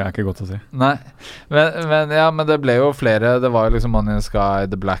er ikke godt å si. Nei, men det ble jo flere. Det var jo liksom Money in the Sky,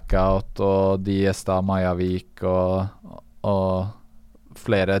 The Blackout og de gjesta Maja Vik og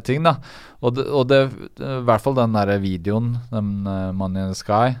flere ting da. Og det i hvert fall den der videoen, den Money in the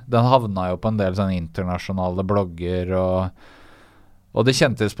Sky, den havna jo på en del sånne internasjonale blogger og det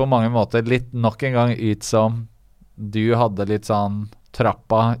kjentes på mange måter litt nok en gang ut som du hadde litt sånn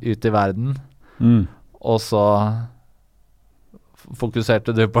trappa ut i verden, og så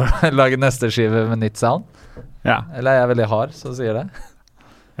fokuserte du på å lage neste skive med nytt sound? Ja. Eller er jeg veldig hard, så sier det?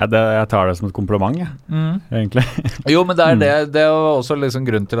 Ja, jeg tar det som et kompliment, egentlig. Jo, men det er jo også liksom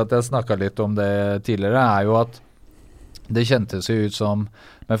grunnen til at jeg snakket litt om det tidligere, er jo at det kjentes jo ut som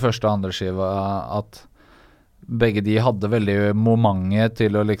med første og andre skiva at begge de hadde veldig momentet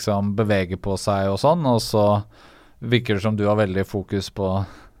til å liksom bevege på seg og sånn, og så virker det som du har veldig fokus på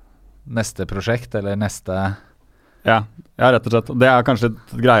neste prosjekt, eller neste... Ja, rett og slett. Det er kanskje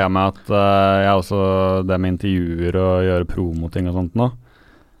litt greia med at jeg også, det med intervjuer og gjøre promoting og sånt nå,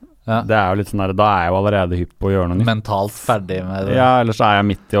 det er jo litt sånn der, da er jeg jo allerede hypp på å gjøre noe nytt. Mentalt ferdig med det. Ja, ellers er jeg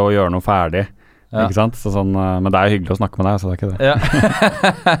midt i å gjøre noe ferdig, ikke sant? Så sånn, men det er jo hyggelig å snakke med deg, så det er ikke det. Ja.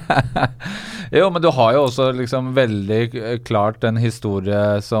 Jo, men du har jo også liksom veldig klart en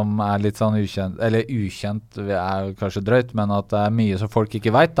historie som er litt sånn ukjent, eller ukjent er kanskje drøyt, men at det er mye som folk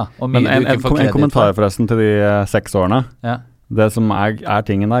ikke vet da. Og mye men en kommentar forresten til de 6 årene. Ja. Det som er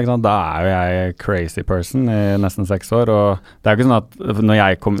tingen da, ikke sant? Da er jo jeg crazy person i nesten 6 år, og det er jo ikke sånn at når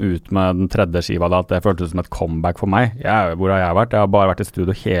jeg kom ut med den 3. skiva da, at det føltes som et comeback for meg. Hvor har jeg vært? Jeg har bare vært i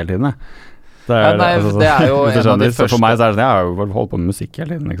studio hele tiden. Det er jo en av de første. For meg så er det sånn, jeg har jo holdt på med musikk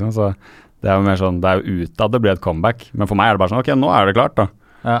hele tiden, ikke sant? Så det er jo mer sånn, det er jo ut av det blir et comeback, men for meg er det bare sånn, ok, nå er det klart da.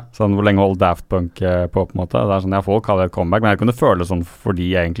 Ja. Sånn, hvor lenge holdt Daft Punk på en måte? Det er sånn, folk kaller det et comeback, men jeg kunne føle sånn for de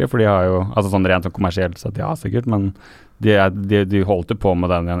egentlig, for de har jo, altså sånn rent sånn kommersielt sett, ja sikkert, men de holdt jo på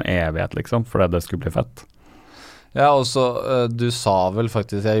med den i en evighet liksom, fordi det skulle bli fett. Ja, og så du sa vel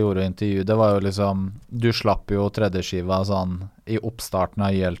faktisk, jeg gjorde intervju, det var jo liksom, du slapp jo 3. skiva sånn i oppstarten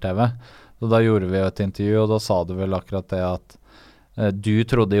av YLTV, så da gjorde vi jo et intervju, og da sa du vel akkurat det at du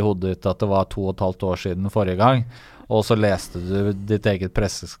trodde i hodet ditt at det var 2,5 år siden forrige gang, og så leste du ditt eget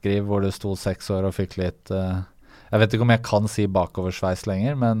presseskriv hvor du sto 6 år og fikk litt jeg vet ikke om jeg kan si bakoversveis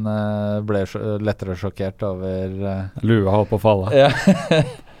lenger, men ble lettere sjokkert over Lua holdt på å falle. Ja.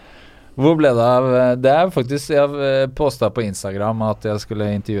 Hvor ble det av det faktisk, jeg postet på Instagram at jeg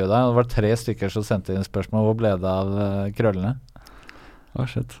skulle intervjue deg, og det var 3 stykker som sendte inn spørsmål. Hvor ble det av krøllene?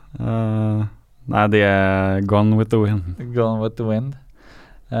 Shit. Nei, de gone with the wind. Gone with the wind.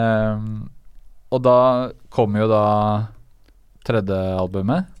 Og da kom jo da 3.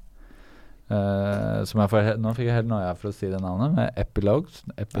 albumet, som jeg får, nå fikk jeg helt noe for å si det navnet, med Epilogues.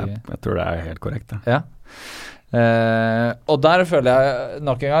 Jeg tror det helt korrekt, ja. Og der føler jeg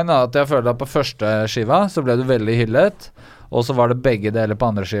nok en gang da, at jeg føler at på første skiva så ble du veldig hyllet, og så var det begge deler på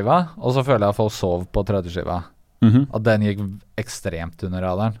andre skiva, og så føler jeg at folk sov på 3. skiva. At den gikk ekstremt under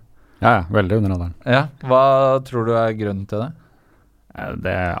radaren. Ja, veldig under radaren. Ja, hva tror du grunnen til det?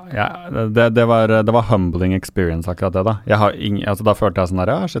 Det var humbling experience akkurat det da. Da følte jeg sånn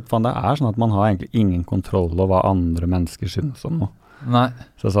der, shit faen, det sånn at man har egentlig ingen kontroll over hva andre mennesker synes om noe. Nei.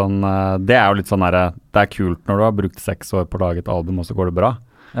 Så sånn, det jo litt sånn der, det kult når du har brukt 6 år på å lage et album og så går det bra.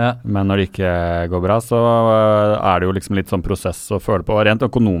 Ja. Men når det ikke går bra, så det jo liksom litt sånn prosess å føle på. Og rent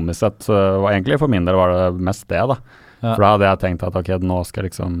økonomisk sett, egentlig for min del var det mest det da. Ja. For da hadde jeg tenkt at ok, nå skal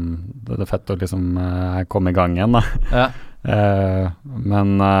liksom, det fett å liksom komme i gang igjen da. Ja. Men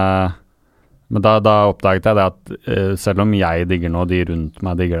da oppdaget jeg det at selv om jeg digger noe, de rundt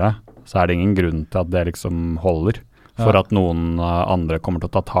meg digger det, så det ingen grunn til at det liksom holder for at noen andre kommer til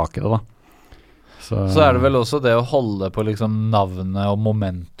å ta tak i det da. Så det vel også det å holde på liksom navnet og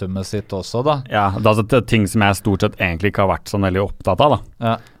momentumet sitt også da. Ja, det ting som jeg stort sett egentlig ikke har vært sånn veldig opptatt av da.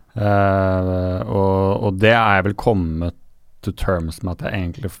 Ja. Og det jeg vel kommet to terms med at jeg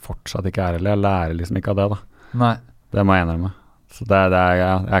egentlig fortsatt ikke eller jeg lærer liksom ikke av det da. Nei. Det må jeg innrømme. Så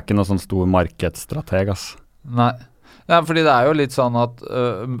jeg ikke noe sånn stor markedsstrateg, ass. Nei. Ja, fordi det jo litt sånn at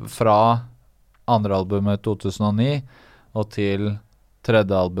fra andre albumet 2009 og til 3.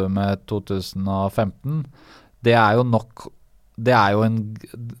 albumet 2015, det jo nok, det jo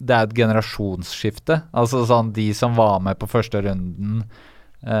et generasjonsskifte. Altså sånn, de som var med på første runden,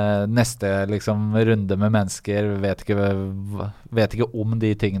 neste liksom runde med mennesker vet ikke om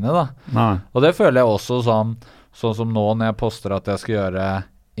de tingene da. Nei. Og det føler jeg også sånn som nå når jeg poster at jeg skal gjøre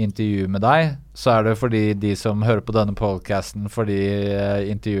intervju med deg, så det fordi de som hører på denne podcasten, fordi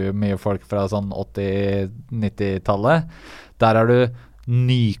jeg intervjuer mye folk fra sånn 80-90-tallet, der du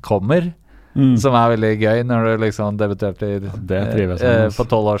nykommer, som veldig gøy når du liksom debuterte på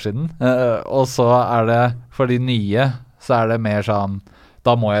 12 år siden. Og så det for de nye, så det mer sånn,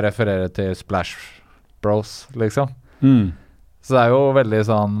 da må jeg referere til Splash Bros, liksom. Så det jo veldig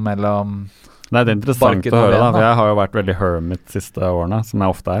sånn mellom Nei, det interessant å høre da, for jeg har jo vært veldig hermit de siste årene, som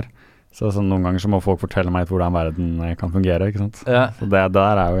jeg ofte Så sånn, noen ganger så må folk fortelle meg hvordan verden kan fungere, ikke sant? Ja. Så det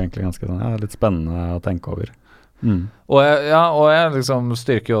der jo egentlig ganske sånn, litt spennende å tenke over. Og jeg liksom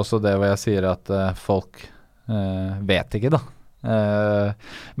styrker jo også det hvor jeg sier at folk vet ikke da.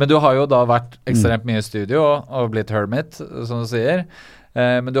 Men du har jo da vært ekstremt mye i studio og blitt hermit, som du sier.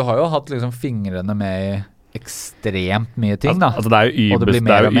 Men du har jo hatt liksom fingrene med i ekstremt mye ting da. Altså det jo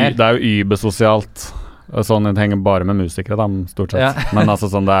übersosialt. Sånn jeg henger bare med musikere da, stort sett. Ja. Men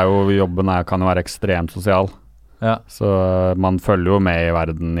altså sånn, jobben kan jo være ekstremt sosial. Ja. Så man følger jo med i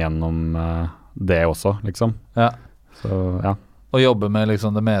verden gjennom det også, liksom. Ja. Så, ja. Og jobbe med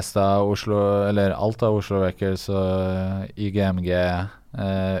liksom det meste av Oslo, eller alt av Oslo Records og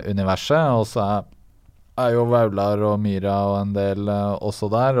YGMG-universet, og så jo Vaular og Myra og en del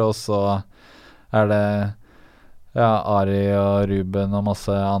også der, og så det Ari og Ruben og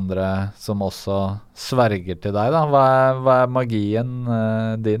masse andre som også sverger til deg da. Hva magien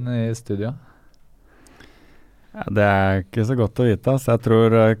din i studio? Ja, det ikke så godt å vite, så jeg tror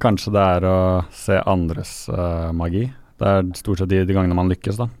kanskje det å se andres magi. Det stort sett de gangene man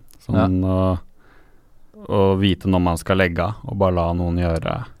lykkes da. Sånn å vite når man skal legge av, og bare la noen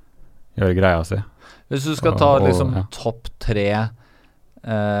gjøre greia si. Hvis du skal ta liksom topp 3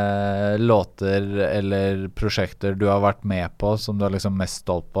 låter eller prosjekter du har vært med på som du liksom mest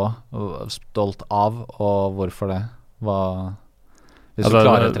stolt av, og hvorfor det? Hvis du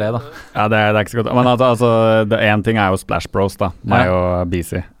klarer 3 da. Ja, det ikke så godt. Men altså, en ting jo Splash Bros da, meg og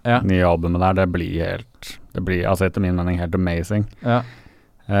BC. Ja. Nye albumet der, det blir altså etter min mening helt amazing. Ja.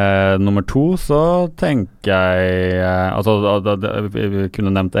 Nummer 2 så tenker jeg altså vi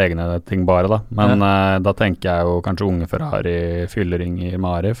kunne nevnt egne ting bare da, men da tenker jeg jo kanskje Unge Ferrari Fyllering i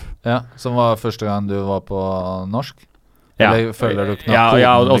Marif. Ja, som var første gang du var på norsk? Eller føler du ikke noe?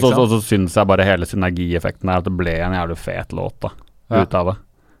 Ja, og så synes jeg bare hele synergieffekten at det ble en jævlig fet låt da. ut av det.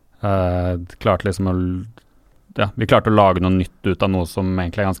 Klarte liksom vi klarte å lage noe nytt ut av noe som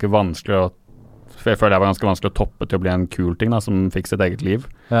egentlig er ganske vanskelig jeg føler jeg var ganske vanskelig å toppe til å bli en kul ting da, som fikk sitt eget liv.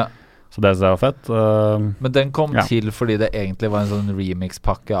 Ja. Så det synes jeg var fett. Men den kom til fordi det egentlig var en sånn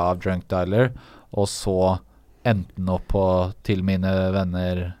remix-pakke av Drunk Dialer, og så endte den opp på Til mine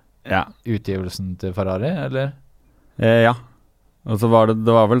venner utgivelsen til Ferrari, eller? Ja. Og så var det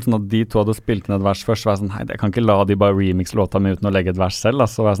var vel sånn at de to hadde spilt inn et vers først, så var jeg sånn, nei, jeg kan ikke la de bare remix-låta mi uten å legge et vers selv,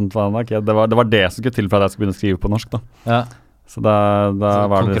 så var jeg sånn, okay, det var det som skulle til for at jeg skulle begynne å skrive på norsk da. Ja. Så da var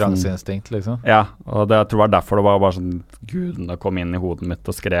det konkurranseinstinkt, liksom? Ja, og jeg tror det var derfor det var bare sånn, gudene kom inn i hodet mitt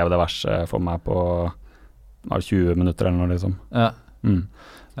og skrev det verset for meg på 20 minutter eller noe, liksom. Ja.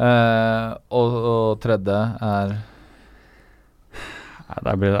 Og tredje er...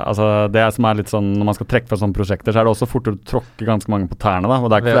 Det som er litt sånn, når man skal trekke fra sånne prosjekter, så er det også fort å tråkke ganske mange på tærne da,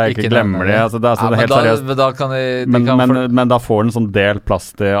 og det er ikke fordi jeg ikke glemmer det, helt seriøst, men da får den sånn del plass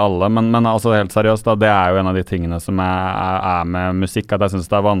til alle, men altså helt seriøst da, det er jo en av de tingene som er med musikk, at jeg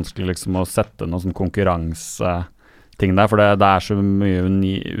synes det er vanskelig liksom å sette noen sånn konkurranseting der, for det er så mye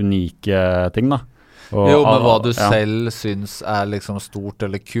unike ting da. Jo, men hva du selv syns er liksom stort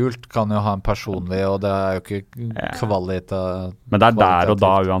eller kult, kan jo ha en personlig, og det er jo ikke kvalitativt. Men det er der og da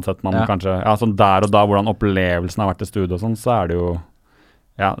uansett man kanskje, sånn der og da hvordan opplevelsen har vært i studio og sånn, så er det jo,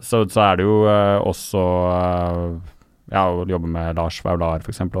 så er det jo også, å jobbe med Lars Vaular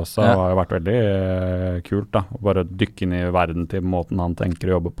for eksempel også, har jo vært veldig kult da, å bare dykke inn i verden til måten han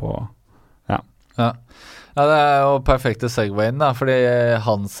tenker å jobbe på, Ja, det er jo perfekte segwayen da, fordi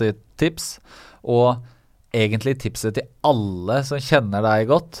hans tips, og egentlig tipset til alle som kjenner deg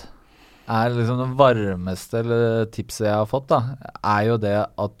godt er liksom det varmeste tipset jeg har fått da, er jo det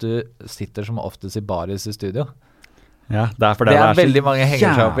at du sitter som oftest i baris i studio. Ja, det er veldig mange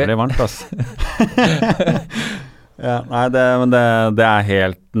henger seg opp i. Jævlig varmt, altså. Nei, det er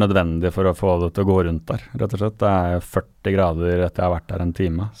helt nødvendig for å få det til å gå rundt der, rett og slett. Det er 40 grader etter jeg har vært der en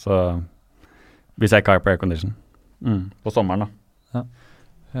time, så hvis jeg ikke har på aircondition. På sommeren da.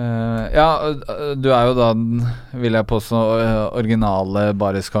 Du er jo da, vil jeg påstå, originale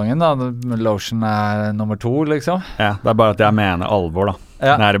bariskongen da. Lotion er nummer 2, liksom. Ja, det er bare at jeg mener alvor da.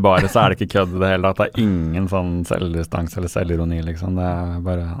 Når jeg er i baris, så er det ikke kødd i det hele tatt. Det er ingen sånn selvdistans eller selvironi, liksom. Det er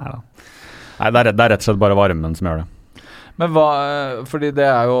bare, Nei, det er rett og slett bare varmen som gjør det. Men fordi det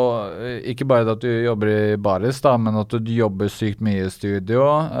er jo ikke bare at du jobber i baris da, men at du jobber sykt mye i studio.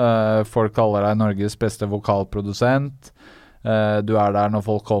 Folk kaller deg Norges beste vokalprodusent. Du er der når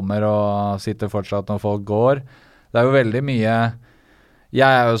folk kommer og sitter fortsatt når folk går. Det er jo veldig mye. Jeg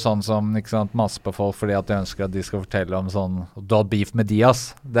er jo sånn som ikke sant, masse på folk fordi at jeg ønsker at de skal fortelle om sånn du har beef med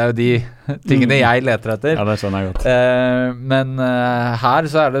Diaz. Det er jo de tingene jeg leter etter. Ja, det skjønner jeg godt. Men her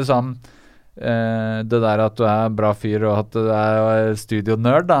så er det sånn det der at du er bra fyr og at du er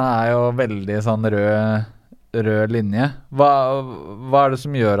studio-nerd da, er jo veldig sånn rød linje. Hva er det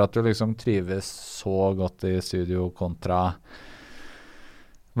som gjør at du liksom trives så godt i studio kontra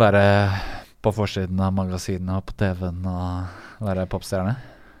være på forsiden av magasinene og på TV-en og være popstjerne?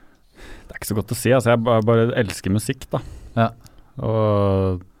 Det er ikke så godt å si, altså jeg bare elsker musikk da. Ja.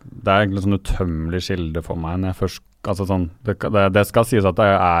 Og det er egentlig sånn utømmelig kilde for meg når jeg først, altså sånn, det skal sies at det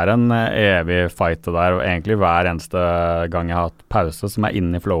er en evig fight der, og egentlig hver eneste gang jeg har hatt pause som er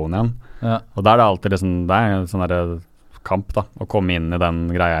inne i flowen igjen. Ja. Og der er det alltid liksom, det er en sånn der kamp da, å komme inn i den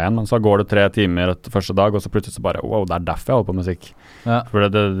greia igjen, men så går det 3 timer etter første dag, og så plutselig så bare, wow, det er derfor jeg holder på musikk. Ja. For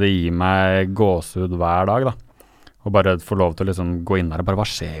det gir meg gåsehud hver dag da, og bare få lov til å liksom gå inn der og bare, hva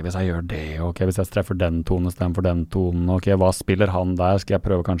skjer hvis jeg gjør det, ok, hvis jeg treffer den tonen i stedet for den tonen, ok, hva spiller han der, skal jeg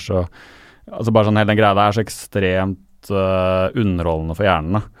prøve kanskje å, altså bare sånn hele den greia der er så ekstremt underholdende for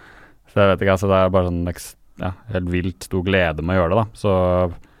hjernen da, så jeg vet ikke, altså det er bare sånn helt vilt stor glede med å gjøre det da, så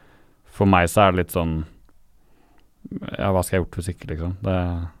for meg så er det litt sånn, hva skal jeg gjort for sikkert liksom, det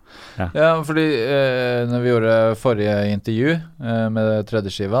fordi når vi gjorde forrige intervju med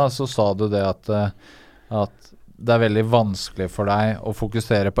tredje skiva, så sa du det at det er veldig vanskelig for deg å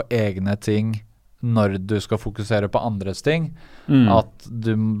fokusere på egne ting når du skal fokusere på andres ting, at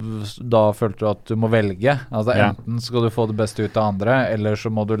du da følte du at du må velge, altså enten skal du få det beste ut av andre, eller så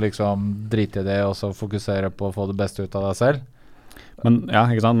må du liksom drite i det og så fokusere på å få det beste ut av deg selv. Men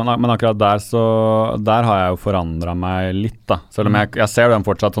ikke sant, men akkurat der har jeg jo forandret meg litt da, selv om jeg ser den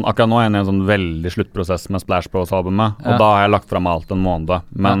fortsatt sånn, akkurat nå er jeg i en sånn veldig sluttprosess med Splash Bros-albumet, og da har jeg lagt frem alt en måned,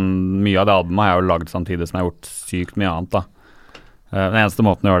 men mye av det albumet har jeg jo laget samtidig som jeg har gjort sykt mye annet da. Den eneste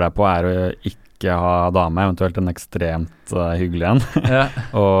måten å gjøre det på er å ikke ha dame, eventuelt en ekstremt hyggelig en,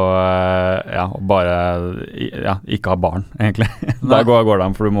 og bare ikke ha barn egentlig. Da går det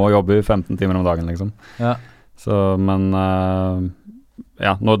an, for du må jobbe 15 timer om dagen liksom. Så, men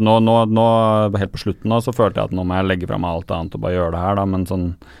ja, nå helt på slutten nå, så følte jeg at nå må jeg legge frem alt annet og bare gjøre det her da, men sånn,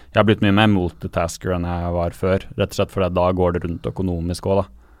 jeg har blitt mye mer multitasker enn jeg var før, rett og slett fordi da går det rundt økonomisk også da.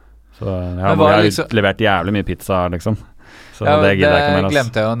 Så jeg har liksom levert jævlig mye pizza, liksom. Så ja, det gidder jeg ikke mer.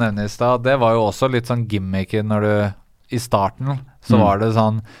 Glemte jeg å nevne i sted. Det var jo også litt sånn gimmicky når du, i starten, så var det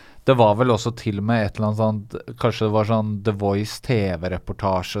sånn, det var vel også til og med et eller annet sånt, kanskje det var sånn The Voice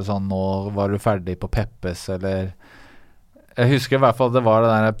TV-reportasje, sånn nå var du ferdig på Peppes, eller jeg husker i hvert fall det var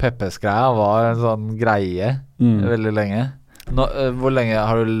det der Peppes-greia var en sånn greie veldig lenge. Nå, hvor lenge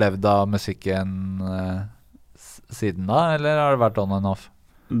har du levd av musikken siden da, eller har det vært on and off?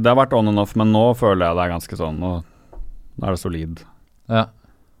 Det har vært on and off, men nå føler jeg det er ganske sånn, nå er det solid. Ja.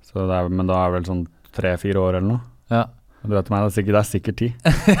 Så det men da er det vel sånn 3-4 år eller noe. Ja. Du vet meg, det er sikkert 10.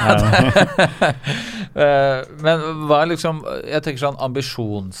 Men hva er liksom, jeg tenker sånn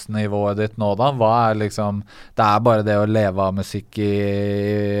ambisjonsnivået ditt nå da, hva er liksom, det er bare det å leve av musikk i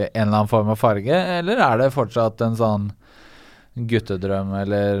en eller annen form av farge, eller er det fortsatt en sånn guttedrøm,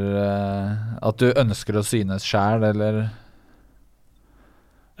 eller at du ønsker å synes selv, eller?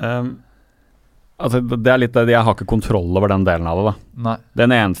 Altså, det er litt jeg har ikke kontroll over den delen av det da. Nei.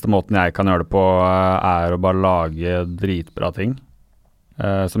 Den eneste måten jeg kan gjøre det på er å bare lage dritbra ting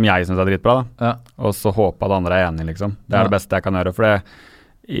som jeg synes er dritbra da. Ja. Og så håpe at andre er enige liksom. Det er det beste jeg kan gjøre, for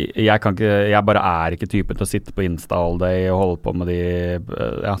jeg bare er ikke typen til å sitte på Insta all day og holde på med de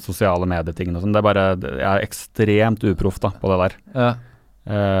sosiale medietingene og sånn. Jeg er ekstremt uproff da på det der. Ja.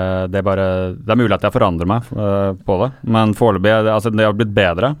 Det er mulig at jeg forandrer meg på det, men foreløpig, altså det har blitt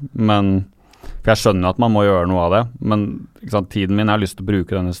bedre, men for jeg skjønner at man må gjøre noe av det, men ikke sant, tiden min, jeg har lyst til å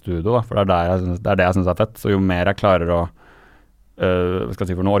bruke denne studio da, for det er det jeg synes er fett, så jo mer jeg klarer å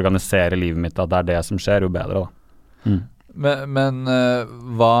organisere livet mitt, at det er det som skjer, jo bedre da. Men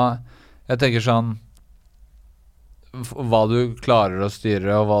hva, jeg tenker sånn, hva du klarer å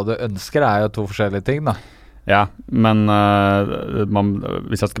styre og hva du ønsker er jo to forskjellige ting da. Ja, men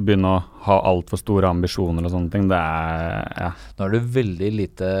hvis jeg skal begynne å ha alt for store ambisjoner og sånne ting, det ja. Nå er du veldig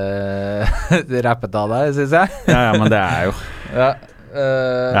lite rappet av deg, synes jeg. Ja, men det er jo ja,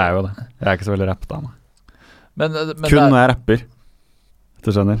 jeg er jo det. Jeg er ikke så veldig rappet av meg. Men kun når jeg rapper,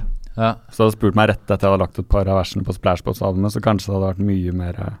 du skjønner. Ja. Så hadde du spurt meg rett etter jeg hadde lagt et par av versene på Splashbox-albumet, så kanskje det hadde vært mye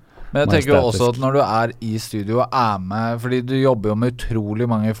mer men jeg tenker jo også at når du er i studio og er med, fordi du jobber jo med utrolig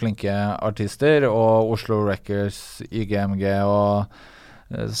mange flinke artister, og Oslo Records, YGMG og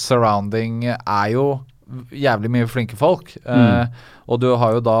Surrounding er jo jævlig mye flinke folk, og du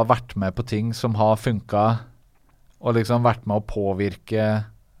har jo da vært med på ting som har funket, og liksom vært med å påvirke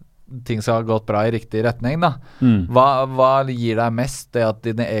ting som har gått bra i riktig retning da. Hva gir deg mest, det at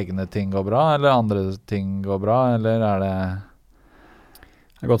dine egne ting går bra, eller andre ting går bra, eller er det...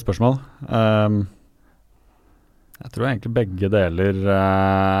 Det er et godt spørsmål. Jeg tror egentlig begge deler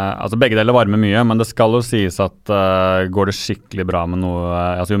begge deler varmer mye, men det skal jo sies at går det skikkelig bra med noe,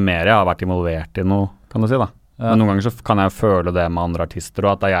 altså jo mer jeg har vært involvert i noe, kan du si da. Ja. Men noen ganger så kan jeg føle det med andre artister,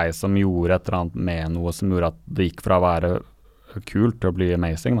 og at det er jeg som gjorde et eller annet med noe som gjorde at det gikk fra å være kult til å bli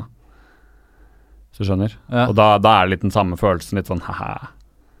amazing da. Så skjønner. Ja. Og da er det litt den samme følelsen, litt sånn haha,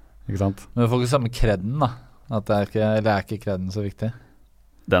 ikke sant? Men du får ikke samme kredden da, at er ikke kredden så viktig?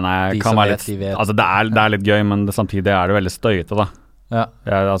 Den kan være litt, altså det er litt gøy, men samtidig er det veldig støyte da. Ja.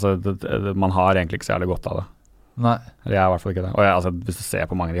 Man har egentlig ikke så jævlig godt av det. Nei. Jeg er i hvert fall ikke det. Og hvis du ser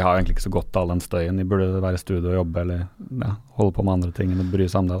på mange, de har egentlig ikke så godt av all den støyen. De burde være i studio og jobbe, eller holde på med andre ting, eller bry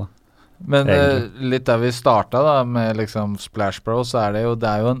seg om det da. Men litt der vi startet da, med liksom Splash Bros, så det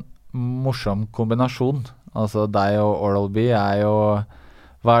er jo en morsom kombinasjon. Altså deg og Oral-B er jo...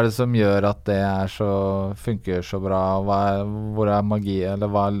 Hva er det som gjør at det funker så bra? Hvor er magi, eller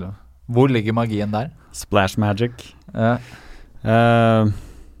hvor ligger magien der? Splash magic. Ja.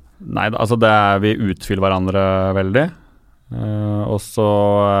 Nei, altså vi utfyller hverandre veldig. Og så,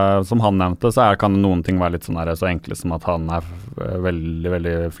 som han nevnte, så kan noen ting være litt sånn så enkle som at han er veldig,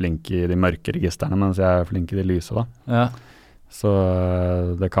 veldig flink i de mørke registrene, mens jeg er flink i de lyse da. Ja. Så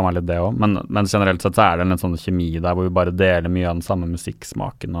det kan være litt det også, men generelt sett så det en sånn kjemi der hvor vi bare deler mye av den samme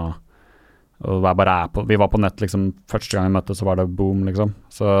musikksmaken, og vi var på nett liksom, første gang vi møtte så var det boom liksom,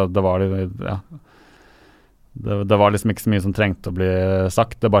 så det var det var liksom ikke så mye som trengte å bli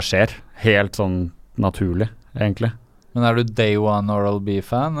sagt, det bare skjer helt sånn naturlig egentlig. Men du Day One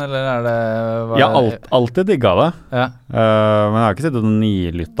Oral-B-fan, eller det... Jeg har alltid digget det. Ja. Men jeg har ikke sittet og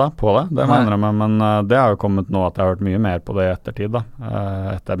nilytta på det, det mener jeg, men det har jo kommet nå at jeg har hørt mye mer på det i ettertid da,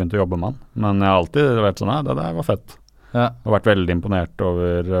 etter jeg begynte å jobbe med han. Men jeg har alltid vært sånn, det der var fett. Ja. Og vært veldig imponert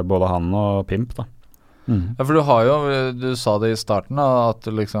over både han og Pimp da. Ja, for du sa det i starten da, at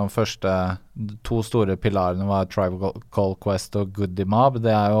liksom første 2 store pilarene var Tribal Quest og Goodie Mob.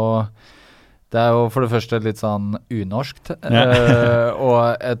 Det er jo for det første litt sånn unorskt, og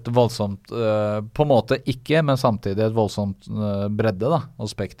et voldsomt, på en måte ikke, men samtidig et voldsomt bredde da, og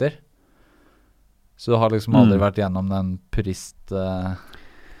spekter. Så du har liksom aldri vært gjennom den purist...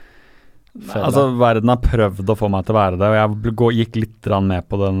 Altså, verden har prøvd å få meg til å være det, og jeg gikk litt med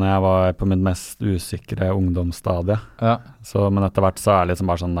på det når jeg var på min mest usikre ungdomsstadie. Ja. Men etter hvert så er det liksom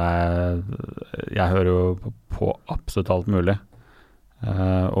bare sånn, jeg hører jo på absolutt alt mulig.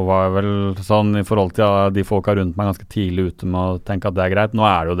 Og var vel sånn i forhold til de folka rundt meg ganske tidlig ute med å tenke at det er greit. Nå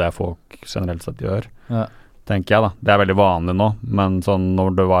er det jo det folk generelt sett gjør. Ja. Tenker jeg da. Det er veldig vanlig nå, men sånn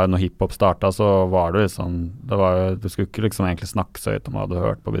når hiphop startet, så var det sånn, du skulle ikke liksom egentlig snakke så høyt om hva du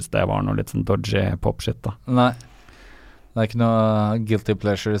hørte på hvis det var noe litt sånn dodgy pop-shit da. Nei, det er ikke noe guilty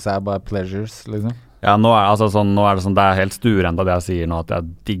pleasures, det er bare pleasures, liksom. Ja, nå er det sånn, det er helt stuerent at jeg sier nå at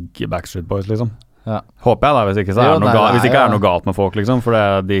jeg digger Backstreet Boys, liksom. Ja. Håper jeg da, hvis ikke så er det er noe galt med folk, liksom, for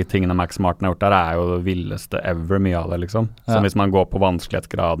de tingene Max Martin har gjort der er jo det villeste ever, mye av det, liksom. Så hvis man går på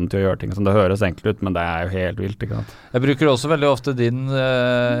vanskelighetsgraden til å gjøre ting sånn, det høres enkelt ut, men det er jo helt vilt, ikke sant? Jeg bruker også veldig ofte din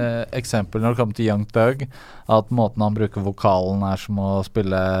eksempel når det kommer til Young Thug, at måten han bruker vokalen er som å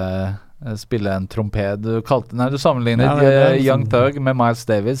spille en trompet. Du sammenlignet Young Thug med Miles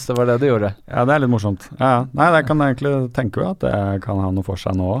Davis, det var det du gjorde. Ja, det er litt morsomt. Ja. Nei, det kan jeg egentlig tenke at det kan ha noe for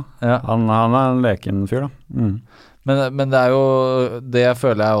seg nå også. Ja. Han er en leken fyr da. Men det er jo, det jeg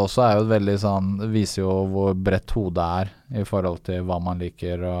føler jeg også er jo veldig sånn, viser jo hvor bredt hodet er i forhold til hva man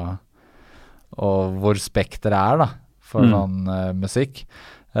liker og hvor spektret er da, for sånn musikk.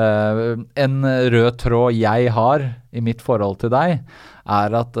 En rød tråd jeg har i mitt forhold til deg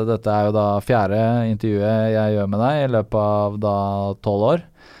er at dette er jo da 4. intervjuet jeg gjør med deg i løpet av da 12 år,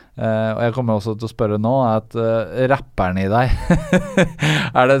 og jeg kommer også til å spørre nå at rapperen i deg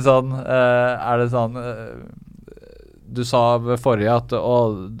er det sånn du sa ved forrige at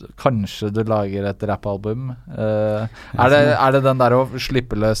kanskje du lager et rappalbum, er det den der å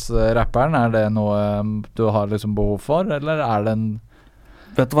slippe løs rapperen, er det noe du har liksom behov for, eller er det en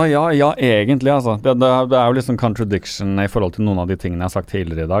Vet du hva, ja egentlig altså. Det er jo liksom contradiction i forhold til noen av de tingene jeg har sagt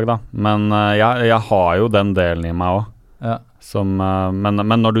tidligere i dag da. Men jeg har jo den delen i meg også. Ja.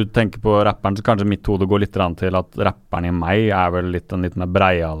 Men når du tenker på rapperen, så kanskje mitt hode går litt til at rapperen i meg er vel den litt mer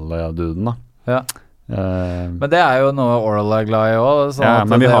breiale-duden da. Ja. Men det er jo noe Oral er glad i også. Sånn ja,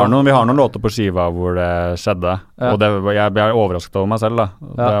 men vi har noen låter på skiva hvor det skjedde. Ja. Og jeg ble overrasket over meg selv da.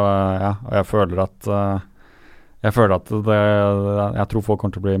 Ja. Og jeg føler at... Jeg tror folk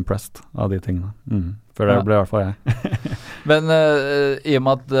kommer til å bli impressed av de tingene. For det ble i hvert fall jeg. Men i og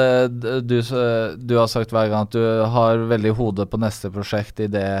med at du har sagt hver gang at du har veldig hodet på neste prosjekt i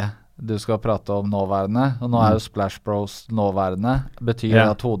det du skal prate om nåværende, og nå er jo Splash Bros nåværende, betyr det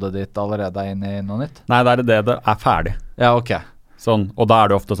at hodet ditt allerede er inne i noe nytt? Nei, det er ferdig. Ja, ok. Sånn, og da er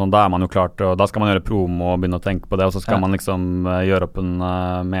det ofte sånn, da er man jo klart, og da skal man gjøre promo og begynne å tenke på det, og så skal man liksom gjøre opp en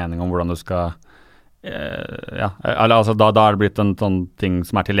mening om hvordan du skal altså da er det blitt en sånn ting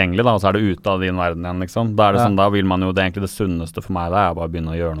som er tilgjengelig da, og så er det ute av din verden igjen liksom. Da er det sånn, da vil man jo, det er egentlig det sunneste for meg, det er bare å begynne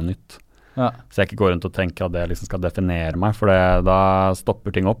å gjøre noe nytt. Så jeg ikke går rundt og tenker at det liksom skal definere meg, for da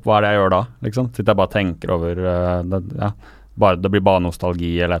stopper ting opp. Hva er det jeg gjør da, liksom? Sitter jeg bare og tenker over det blir bare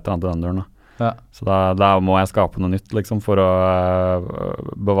nostalgi eller et eller annet i den døren da. Så da må jeg skape noe nytt liksom, for å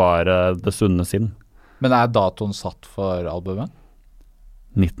bevare det sunne sinn. Men er datoen satt for albumet?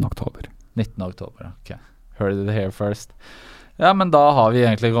 19. oktober. 19. oktober, ok. Heard it here first. Ja, men da har vi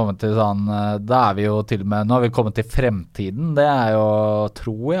egentlig kommet til sånn, da er vi jo til og med, nå har vi kommet til fremtiden. Det er jo,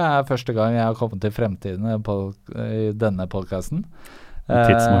 tror jeg, første gang jeg har kommet til fremtiden i denne podcasten.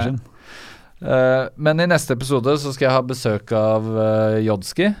 Tidsmaskin. Men i neste episode så skal jeg ha besøk av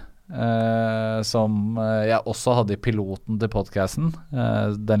Jodski, som jeg også hadde i piloten til podcasten.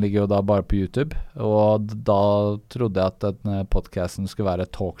 Den ligger jo da bare på YouTube, og da trodde jeg at denne podcasten skulle være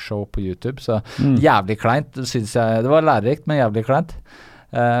et talkshow på YouTube, så jævlig kleint, synes jeg. Det var lærerikt, men jævlig kleint.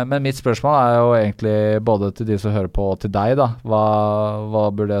 Men mitt spørsmål er jo egentlig både til de som hører på og til deg da. Hva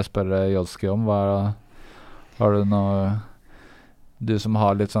burde jeg spørre Jodski om? Har du noe, du som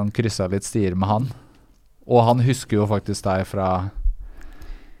har litt sånn krysset litt stier med han, og han husker jo faktisk deg fra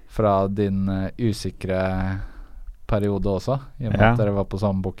din usikre periode også, i og med at dere var på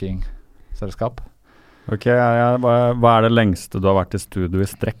samme bookingselskap. Ok, hva er det lengste du har vært i studio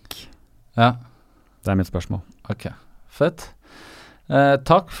i strekk? Ja. Det er mitt spørsmål. Ok, fett.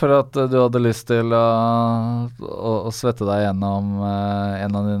 Takk for at du hadde lyst til å svette deg gjennom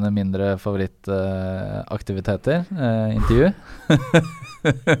en av dine mindre favorittaktiviteter, intervju.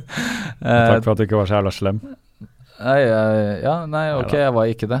 Takk for at du ikke var så jævla slem. Nei, ok, jeg var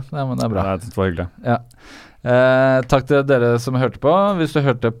ikke det. Nei, men det bra. Nei, det var hyggelig. Ja. Takk til dere som hørte på. Hvis du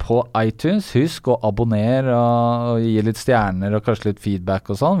hørte på iTunes, husk å abonnere og gi litt stjerner og kanskje litt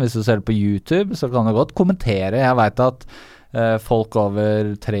feedback og sånn. Hvis du ser det på YouTube, så kan du godt kommentere. Jeg vet at folk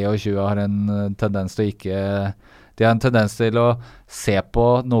over 23 har en tendens til å ikke... De har en tendens til å se på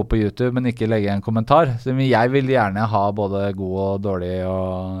noe på YouTube, men ikke legge en kommentar. Så jeg vil gjerne ha både god og dårlig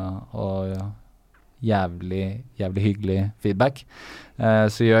og jævlig hyggelig feedback.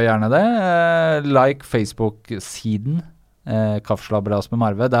 Så gjør gjerne det. Like Facebook-siden Kaffeslabberas med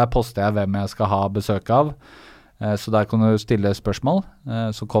Marve. Der poster jeg hvem jeg skal ha besøk av. Så der kan du stille spørsmål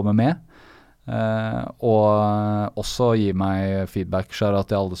som kommer med. Og også gi meg feedback. Shout-out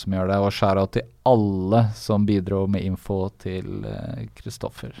til alle som gjør det, og shout-out til alle som bidro med info til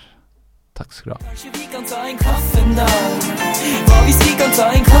Kristoffer. Takk skal du ha. Kanskje vi kan ta en kaffe nå. Hva hvis vi kan ta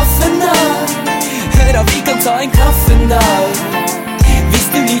en kaffe nå? Hør at vi kan ta en kaffe nå. Hvis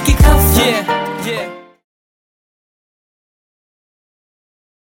du liker kaffe. Yeah.